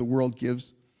to you as the world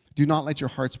gives. Do not let your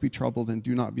hearts be troubled and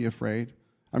do not be afraid.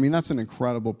 I mean, that's an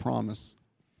incredible promise.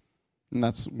 And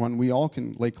that's one we all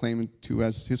can lay claim to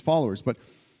as his followers. But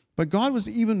God was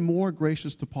even more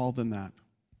gracious to Paul than that.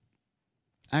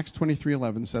 Acts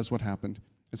 23:11 says what happened.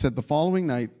 It said, the following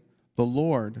night, the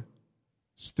Lord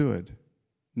stood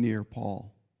near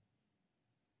Paul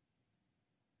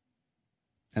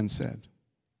and said,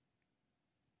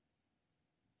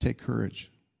 take courage.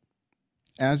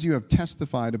 As you have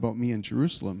testified about me in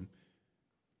Jerusalem,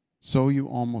 so you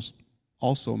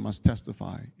also must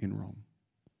testify in Rome.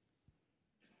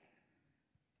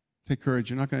 Take courage.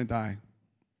 You're not going to die.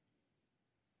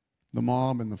 The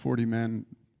mob and the 40 men,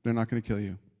 they're not going to kill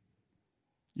you.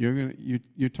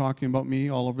 You're talking about me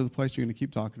all over the place. You're going to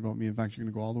keep talking about me. In fact, you're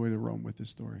going to go all the way to Rome with this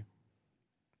story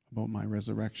about my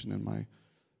resurrection and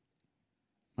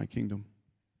my kingdom.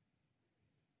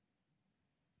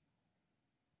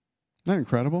 Isn't that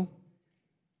incredible?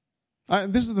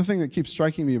 This is the thing that keeps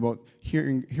striking me about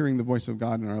hearing the voice of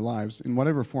God in our lives, in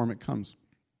whatever form it comes.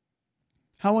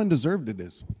 How undeserved it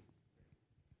is.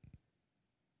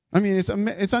 I mean,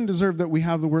 it's undeserved that we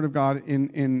have the Word of God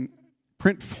in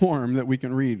print form that we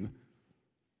can read,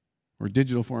 or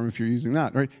digital form if you're using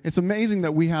that, right? It's amazing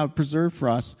that we have preserved for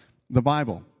us the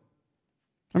Bible.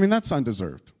 I mean, that's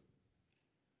undeserved.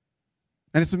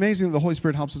 And it's amazing that the Holy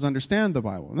Spirit helps us understand the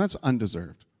Bible, and that's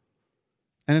undeserved.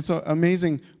 And it's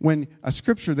amazing when a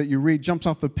scripture that you read jumps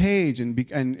off the page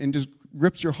and just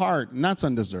grips your heart, and that's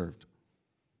undeserved.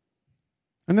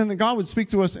 And then that God would speak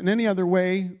to us in any other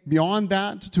way beyond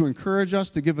that to encourage us,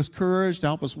 to give us courage, to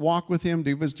help us walk with him,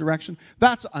 to give us direction.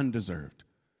 That's undeserved.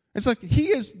 It's like he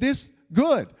is this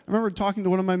good. I remember talking to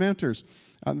one of my mentors,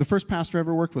 the first pastor I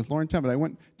ever worked with, Lauren Tebbitt. I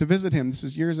went to visit him. This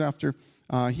is years after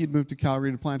he had moved to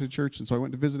Calgary to plant a church. And so I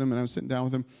went to visit him, and I was sitting down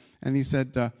with him. And he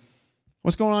said,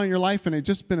 what's going on in your life? And it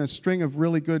just been a string of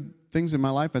really good things in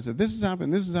my life. I said, this has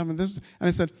happened, this has happened, this. And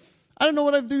I said, I don't know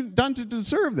what I've done to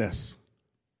deserve this.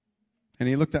 And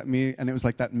he looked at me, and it was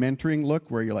like that mentoring look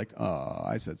where you're like, oh,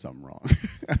 I said something wrong.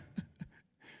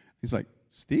 He's like,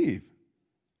 Steve,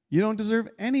 you don't deserve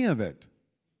any of it.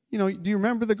 Do you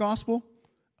remember the gospel?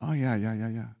 Oh, yeah.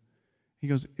 He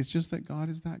goes, it's just that God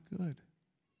is that good.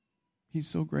 He's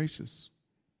so gracious.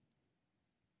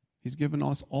 He's given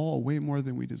us all way more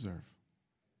than we deserve.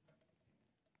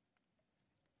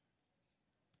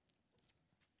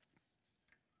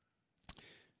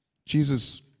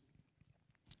 Jesus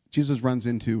runs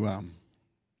into, I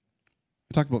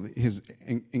talked about his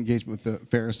engagement with the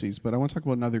Pharisees, but I want to talk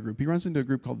about another group. He runs into a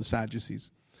group called the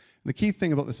Sadducees. And the key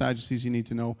thing about the Sadducees you need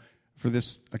to know for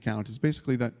this account is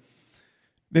basically that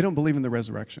they don't believe in the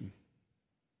resurrection.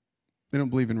 They don't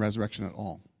believe in resurrection at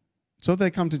all. So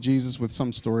they come to Jesus with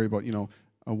some story about,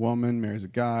 a woman marries a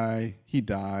guy, he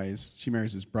dies, she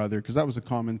marries his brother, because that was a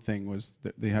common thing, was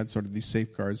that they had sort of these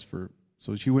safeguards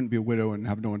so she wouldn't be a widow and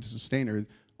have no one to sustain her.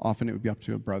 Often it would be up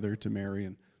to a brother to marry.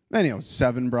 And anyhow,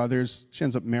 7 brothers. She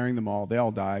ends up marrying them all. They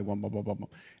all die. Blah, blah, blah, blah, blah.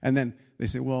 And then they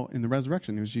say, well, in the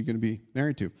resurrection, who's she going to be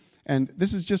married to? And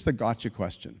this is just a gotcha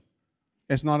question.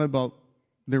 It's not about,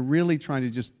 they're really trying to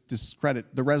just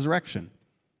discredit the resurrection.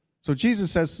 So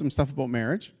Jesus says some stuff about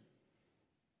marriage,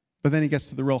 but then he gets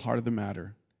to the real heart of the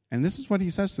matter. And this is what he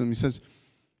says to them. He says,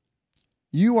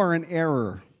 you are in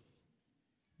error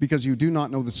because you do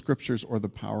not know the scriptures or the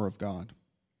power of God.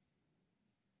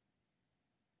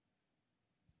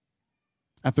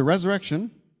 At the resurrection,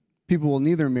 people will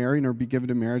neither marry nor be given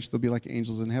to marriage. They'll be like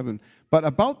angels in heaven. But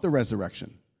about the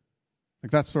resurrection,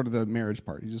 Like that's sort of the marriage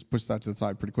part. You just push that to the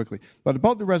side pretty quickly. But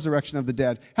about the resurrection of the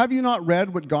dead, have you not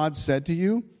read what God said to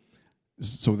you?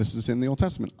 So this is in the Old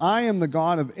Testament. I am the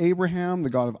God of Abraham, the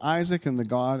God of Isaac, and the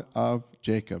God of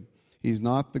Jacob. He's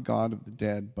not the God of the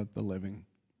dead, but the living.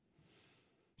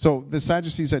 So the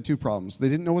Sadducees had two problems. They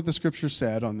didn't know what the Scripture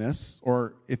said on this,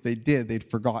 or if they did, they'd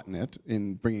forgotten it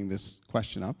in bringing this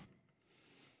question up.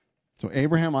 So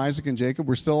Abraham, Isaac, and Jacob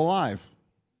were still alive.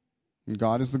 And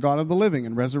God is the God of the living,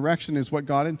 and resurrection is what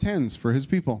God intends for his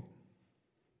people.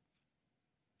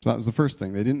 So that was the first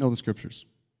thing. They didn't know the Scriptures.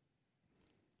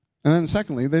 And then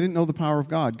secondly, they didn't know the power of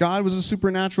God. God was a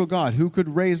supernatural God who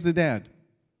could raise the dead.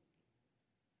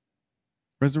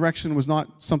 Resurrection was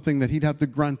not something that he'd have to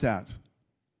grunt at.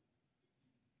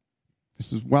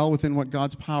 This is well within what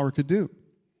God's power could do.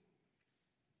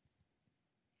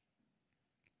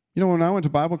 You know, when I went to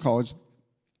Bible college,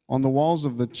 on the walls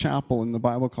of the chapel in the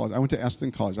Bible college, I went to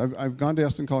Eston College. I've gone to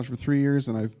Eston College for 3 years,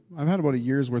 and I've had about a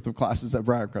year's worth of classes at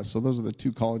Briarcrest. So those are the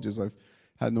two colleges I've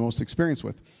had the most experience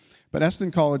with. But Eston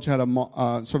College had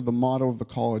sort of the motto of the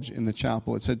college in the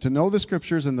chapel. It said, to know the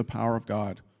Scriptures and the power of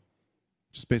God.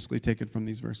 Just basically take it from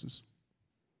these verses.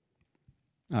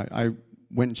 I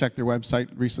went and checked their website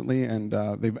recently, and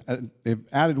they've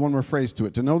added one more phrase to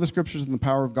it. To know the Scriptures and the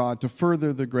power of God to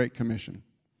further the Great Commission.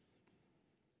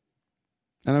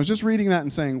 And I was just reading that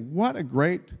and saying, what a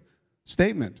great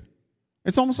statement.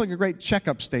 It's almost like a great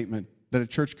checkup statement that a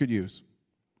church could use.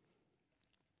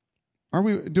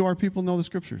 Do our people know the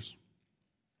Scriptures?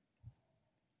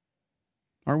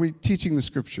 Are we teaching the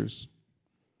Scriptures?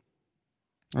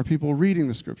 Are people reading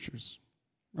the Scriptures?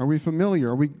 Are we familiar?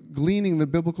 Are we gleaning the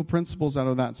biblical principles out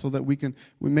of that so that we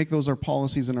make those our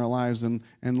policies in our lives and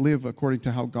live according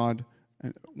to how God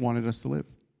wanted us to live?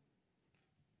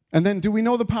 And then, do we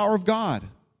know the power of God?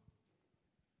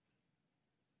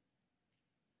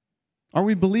 Are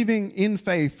we believing in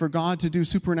faith for God to do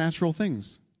supernatural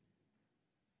things?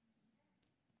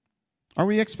 Are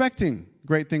we expecting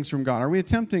great things from God? Are we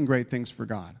attempting great things for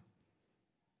God?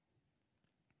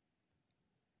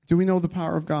 Do we know the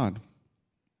power of God?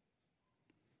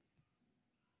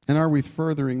 And are we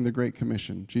furthering the Great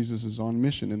Commission? Jesus is on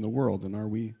mission in the world, and are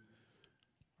we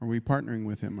partnering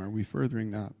with him? Are we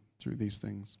furthering that through these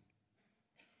things?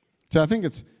 So I think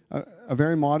it's a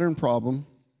very modern problem.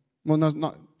 Well,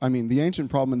 the ancient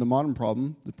problem and the modern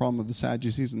problem, the problem of the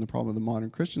Sadducees and the problem of the modern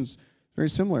Christians, very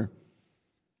similar.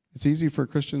 It's easy for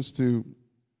Christians to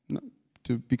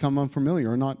become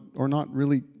unfamiliar or not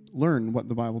really learn what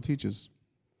the Bible teaches.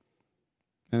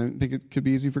 And I think it could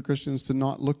be easy for Christians to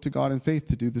not look to God in faith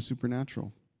to do the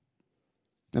supernatural.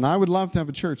 And I would love to have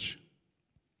a church.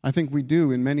 I think we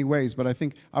do in many ways, but I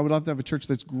think I would love to have a church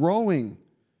that's growing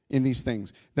in these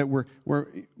things, that we're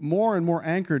more and more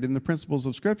anchored in the principles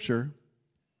of Scripture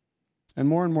and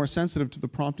more sensitive to the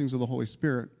promptings of the Holy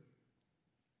Spirit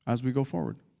as we go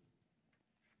forward.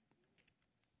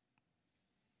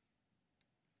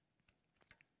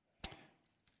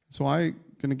 So I'm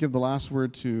going to give the last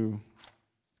word to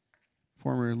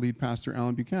former lead pastor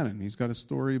Alan Buchanan. He's got a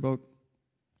story about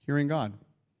hearing God.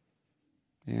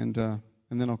 And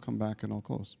then I'll come back and I'll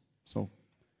close. So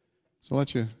I'll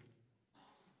let you,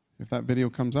 if that video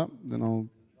comes up, then I'll...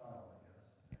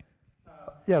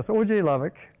 Yes, O.J.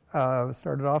 Lovick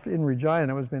started off in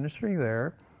Regina, was ministering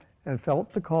there, and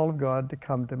felt the call of God to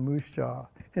come to Moose Jaw.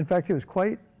 In fact, it was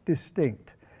quite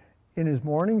distinct. In his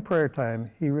morning prayer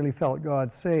time, he really felt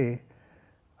God say,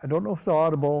 I don't know if it's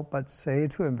audible, but say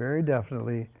to him very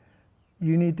definitely,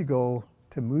 you need to go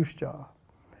to Moose Jaw.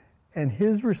 And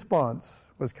his response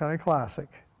was kind of classic.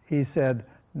 He said,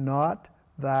 not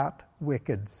that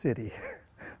wicked city.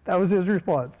 That was his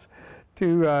response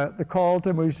to the call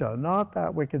to Moose Jaw, not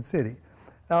that wicked city.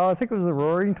 Now, I think it was the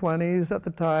Roaring 20s at the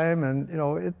time,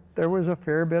 and there was a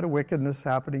fair bit of wickedness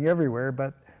happening everywhere,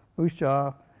 but Moose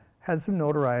Jaw had some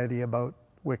notoriety about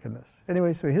wickedness.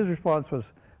 Anyway, so his response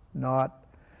was not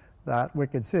that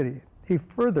wicked city. He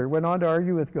further went on to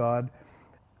argue with God,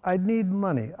 I'd need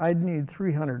money. I'd need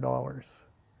 $300.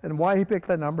 And why he picked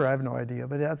that number, I have no idea,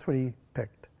 but that's what he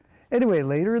picked. Anyway,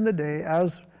 later in the day,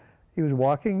 as he was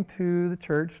walking to the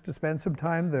church to spend some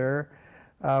time there,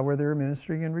 where they were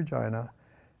ministering in Regina,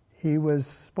 he was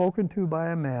spoken to by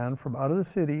a man from out of the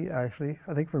city, actually,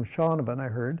 I think from Shaunavon, I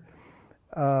heard,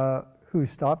 who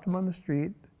stopped him on the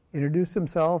street, introduced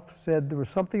himself, said there was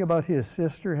something about his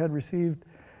sister had received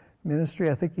ministry,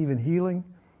 I think even healing,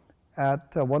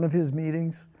 at one of his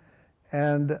meetings.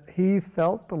 And he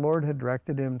felt the Lord had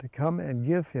directed him to come and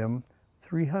give him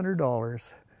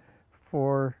 $300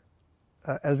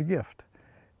 as a gift.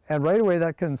 And right away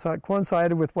that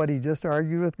coincided with what he just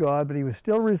argued with God, but he was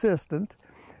still resistant.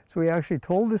 So he actually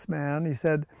told this man, he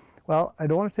said, well, I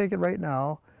don't want to take it right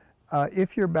now.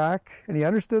 If you're back, and he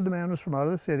understood the man was from out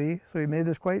of the city, so he made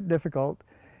this quite difficult.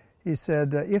 He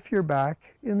said, if you're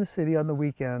back in the city on the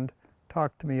weekend,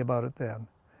 talk to me about it then.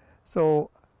 So,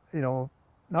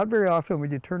 not very often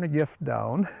would you turn a gift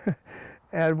down.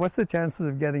 And what's the chances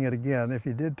of getting it again if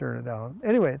you did turn it down?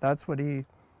 Anyway, that's what he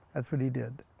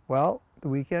did. Well, the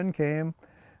weekend came.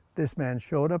 This man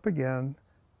showed up again,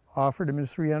 offered him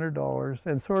his $300,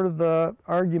 and sort of the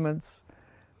arguments,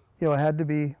 had to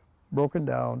be broken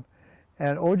down.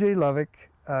 And O.J. Lovick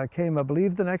came, I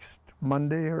believe, the next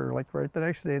Monday, or like right the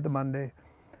next day, the Monday,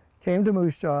 came to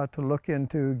Moose Jaw to look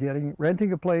into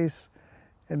renting a place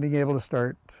and being able to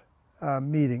start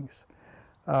meetings.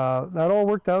 That all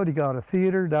worked out. He got a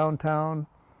theater downtown,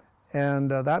 and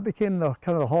that became the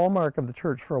kind of the hallmark of the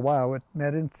church for a while. It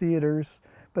met in theaters,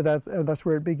 but that's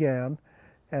where it began,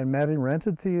 and met in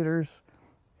rented theaters.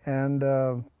 And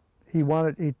he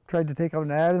tried to take out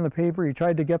an ad in the paper. He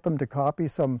tried to get them to copy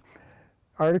some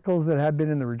articles that had been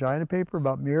in the Regina paper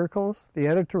about miracles. The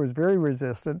editor was very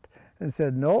resistant and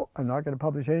said, no, I'm not going to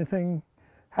publish anything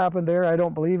happened there. I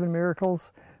don't believe in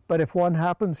miracles, but if one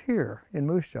happens here in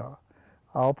Moose Jaw,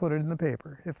 I'll put it in the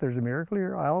paper. If there's a miracle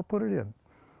here, I'll put it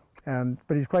in.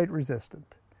 But he's quite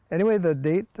resistant. Anyway, the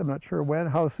date, I'm not sure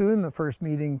how soon the first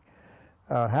meeting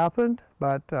happened,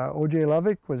 but O.J.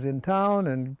 Lovick was in town,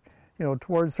 and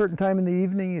towards a certain time in the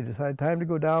evening, he decided time to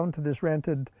go down to this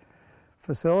rented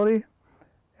facility,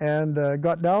 and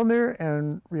got down there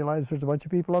and realized there's a bunch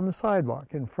of people on the sidewalk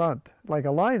in front, like a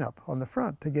lineup on the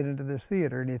front to get into this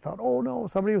theater. And he thought, oh no,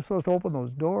 somebody was supposed to open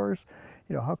those doors.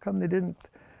 How come they didn't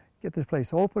get this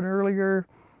place open earlier?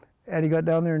 And he got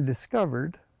down there and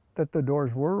discovered that the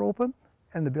doors were open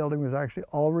and the building was actually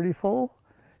already full.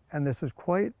 And this was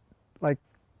quite like,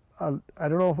 I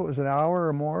don't know if it was an hour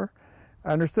or more.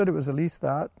 I understood it was at least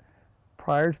that.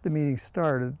 Prior to the meeting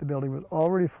started, the building was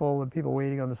already full of people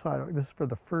waiting on the sidewalk. This is for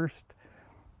the first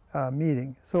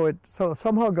meeting. So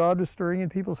somehow God was stirring in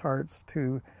people's hearts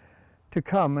to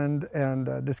come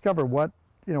and discover what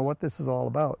this is all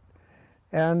about.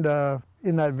 And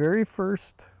in that very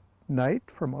first night,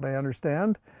 from what I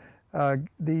understand,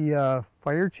 the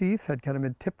fire chief had kind of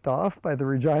been tipped off by the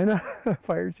Regina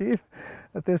fire chief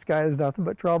that this guy is nothing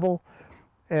but trouble.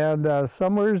 And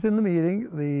somewheres in the meeting,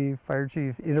 the fire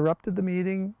chief interrupted the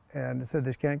meeting and said,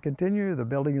 this can't continue. The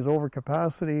building is over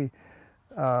capacity.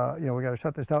 We got to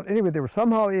shut this down. Anyway, they were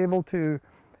somehow able to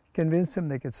convince him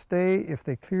they could stay if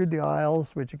they cleared the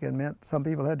aisles, which again meant some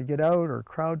people had to get out or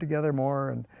crowd together more,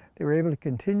 and they were able to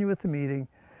continue with the meeting.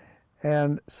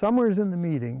 And somewheres in the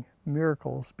meeting,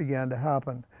 miracles began to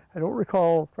happen. I don't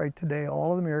recall right today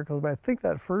all of the miracles, but I think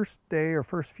that first day or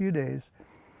first few days,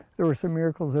 there were some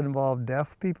miracles that involved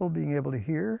deaf people being able to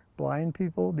hear, blind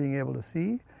people being able to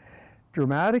see,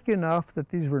 dramatic enough that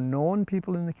these were known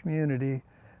people in the community,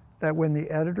 that when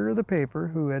the editor of the paper,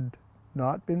 who had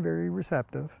not been very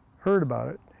receptive, heard about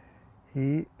it,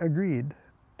 he agreed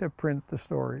to print the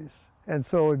stories. And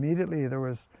so immediately there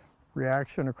was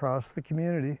reaction across the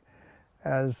community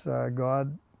as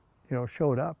God,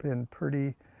 showed up in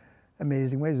pretty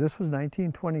amazing ways. This was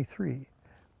 1923.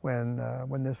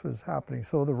 When this was happening.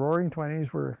 So the Roaring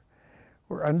Twenties were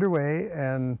underway,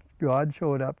 and God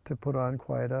showed up to put on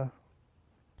quite a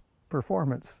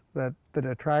performance that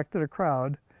attracted a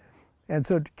crowd, and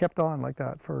so it kept on like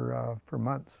that for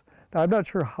months. Now I'm not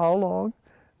sure how long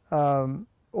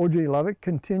O.J. Lovick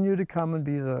continued to come and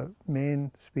be the main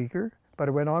speaker, but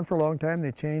it went on for a long time.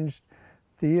 They changed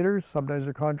theaters. Sometimes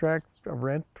their contract of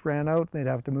rent ran out, and they'd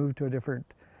have to move to a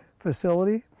different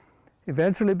facility.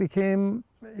 Eventually it became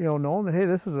known that, hey,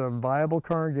 this is a viable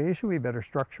congregation, we better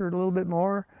structure it a little bit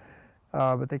more.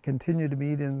 But they continued to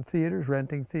meet in theaters,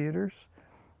 renting theaters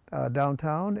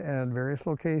downtown and various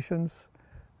locations.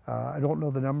 I don't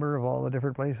know the number of all the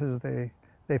different places they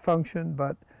functioned,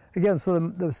 but again, so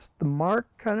the mark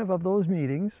kind of those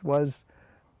meetings was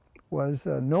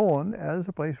known as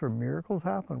a place where miracles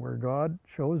happen, where God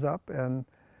shows up and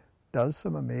does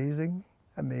some amazing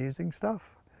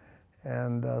stuff.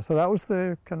 And so that was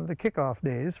the kind of the kickoff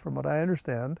days, from what I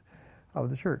understand,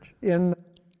 of the church. 100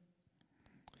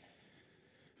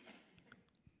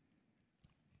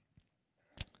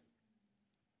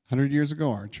 years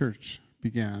ago, our church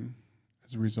began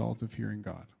as a result of hearing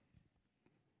God.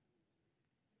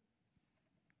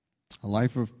 A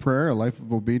life of prayer, a life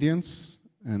of obedience,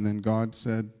 and then God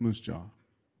said, Moose Jaw.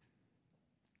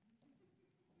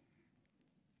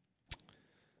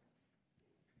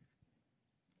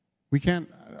 We can't,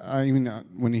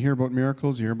 when you hear about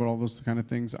miracles, you hear about all those kind of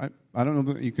things, I don't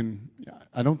know that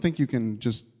I don't think you can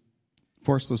just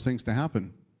force those things to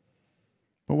happen.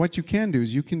 But what you can do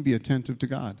is you can be attentive to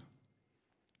God.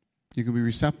 You can be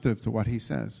receptive to what he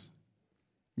says.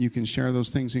 You can share those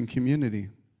things in community.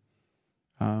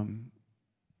 You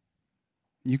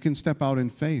can step out in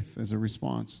faith as a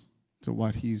response to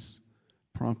what he's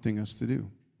prompting us to do.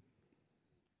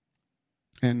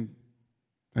 And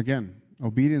again,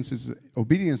 obedience is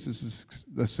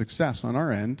the success on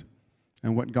our end,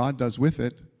 and what God does with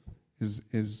it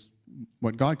is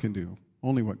what God can do,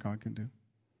 only what God can do.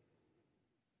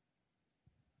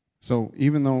 So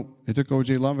even though it took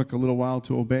O.J. Lovick a little while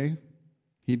to obey,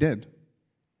 he did.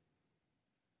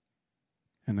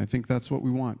 And I think that's what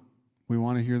we want. We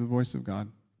want to hear the voice of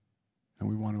God, and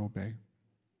we want to obey.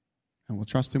 And we'll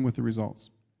trust him with the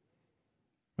results.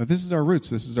 But this is our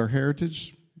roots. This is our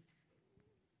heritage.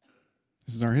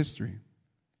 This is our history.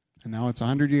 And now it's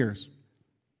 100 years.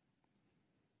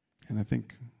 And I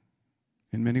think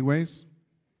in many ways,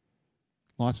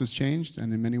 lots has changed,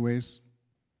 and in many ways,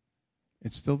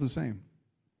 it's still the same.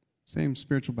 Same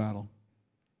spiritual battle.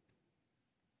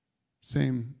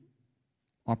 Same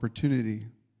opportunity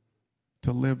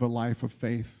to live a life of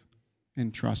faith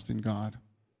and trust in God,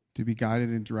 to be guided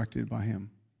and directed by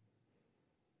him,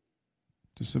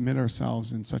 to submit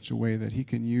ourselves in such a way that he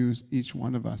can use each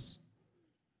one of us.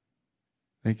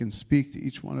 They can speak to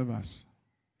each one of us.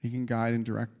 He can guide and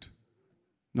direct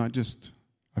not just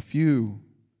a few,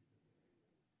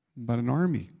 but an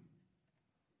army.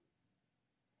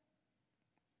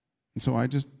 And so I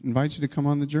just invite you to come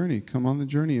on the journey. Come on the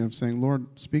journey of saying,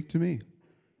 Lord, speak to me.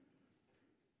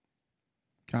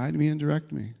 Guide me and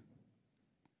direct me.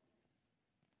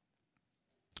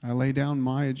 I lay down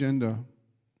my agenda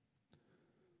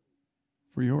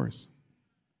for yours.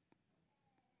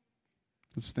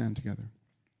 Let's stand together.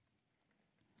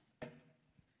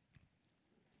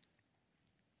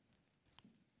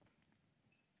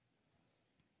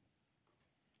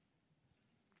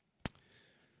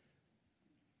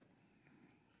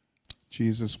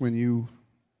 Jesus, when you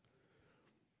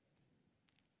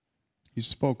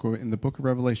spoke in the book of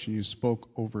Revelation, you spoke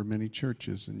over many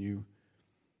churches, and you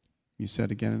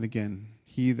said again and again,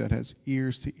 he that has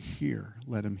ears to hear,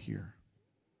 let him hear.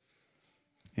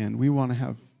 And we want to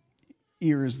have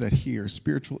ears that hear,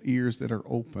 spiritual ears that are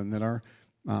open, that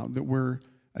we're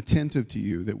attentive to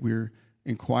you, that we're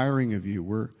inquiring of you,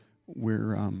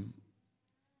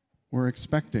 we're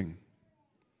expecting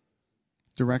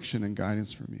direction and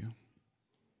guidance from you.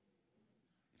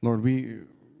 Lord,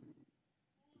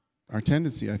 our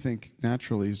tendency, I think,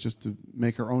 naturally is just to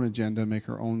make our own agenda, make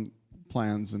our own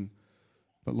plans,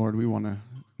 but Lord, we want to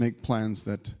make plans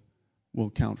that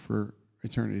will count for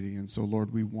eternity. And so,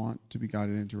 Lord, we want to be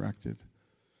guided and directed.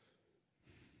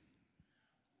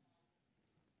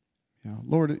 Yeah,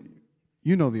 Lord,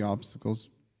 you know the obstacles.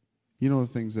 You know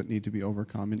the things that need to be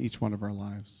overcome in each one of our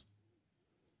lives.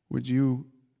 Would you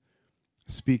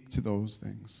speak to those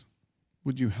things?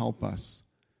 Would you help us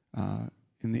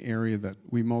in the area that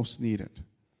we most need it?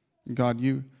 God,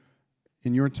 you,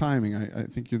 in your timing, I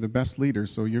think you're the best leader.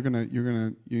 So you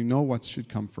know what should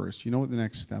come first. You know what the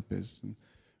next step is. And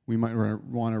we might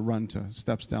want to run to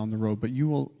steps down the road, but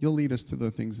you'll lead us to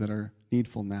the things that are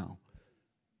needful now.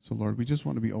 So Lord, we just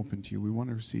want to be open to you. We want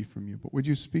to receive from you. But would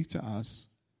you speak to us?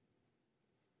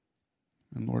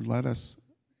 And Lord, let us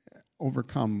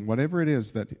overcome whatever it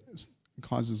is that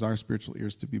causes our spiritual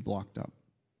ears to be blocked up,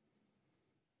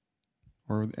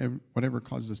 or whatever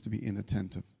causes us to be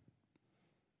inattentive.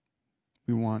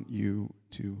 We want you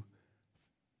to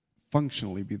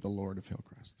functionally be the Lord of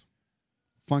Hillcrest,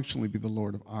 functionally be the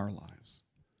Lord of our lives,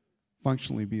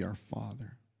 functionally be our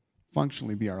Father,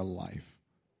 functionally be our life.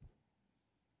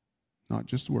 Not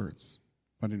just words,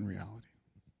 but in reality.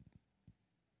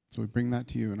 So we bring that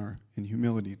to you in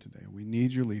humility today. We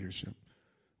need your leadership.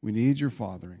 We need your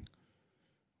fathering.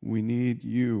 We need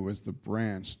you as the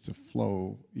branch to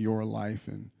flow your life,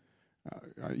 and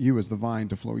you as the vine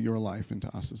to flow your life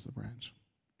into us as the branch.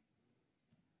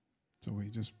 So we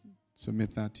just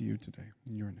submit that to you today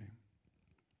in your name.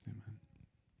 Amen.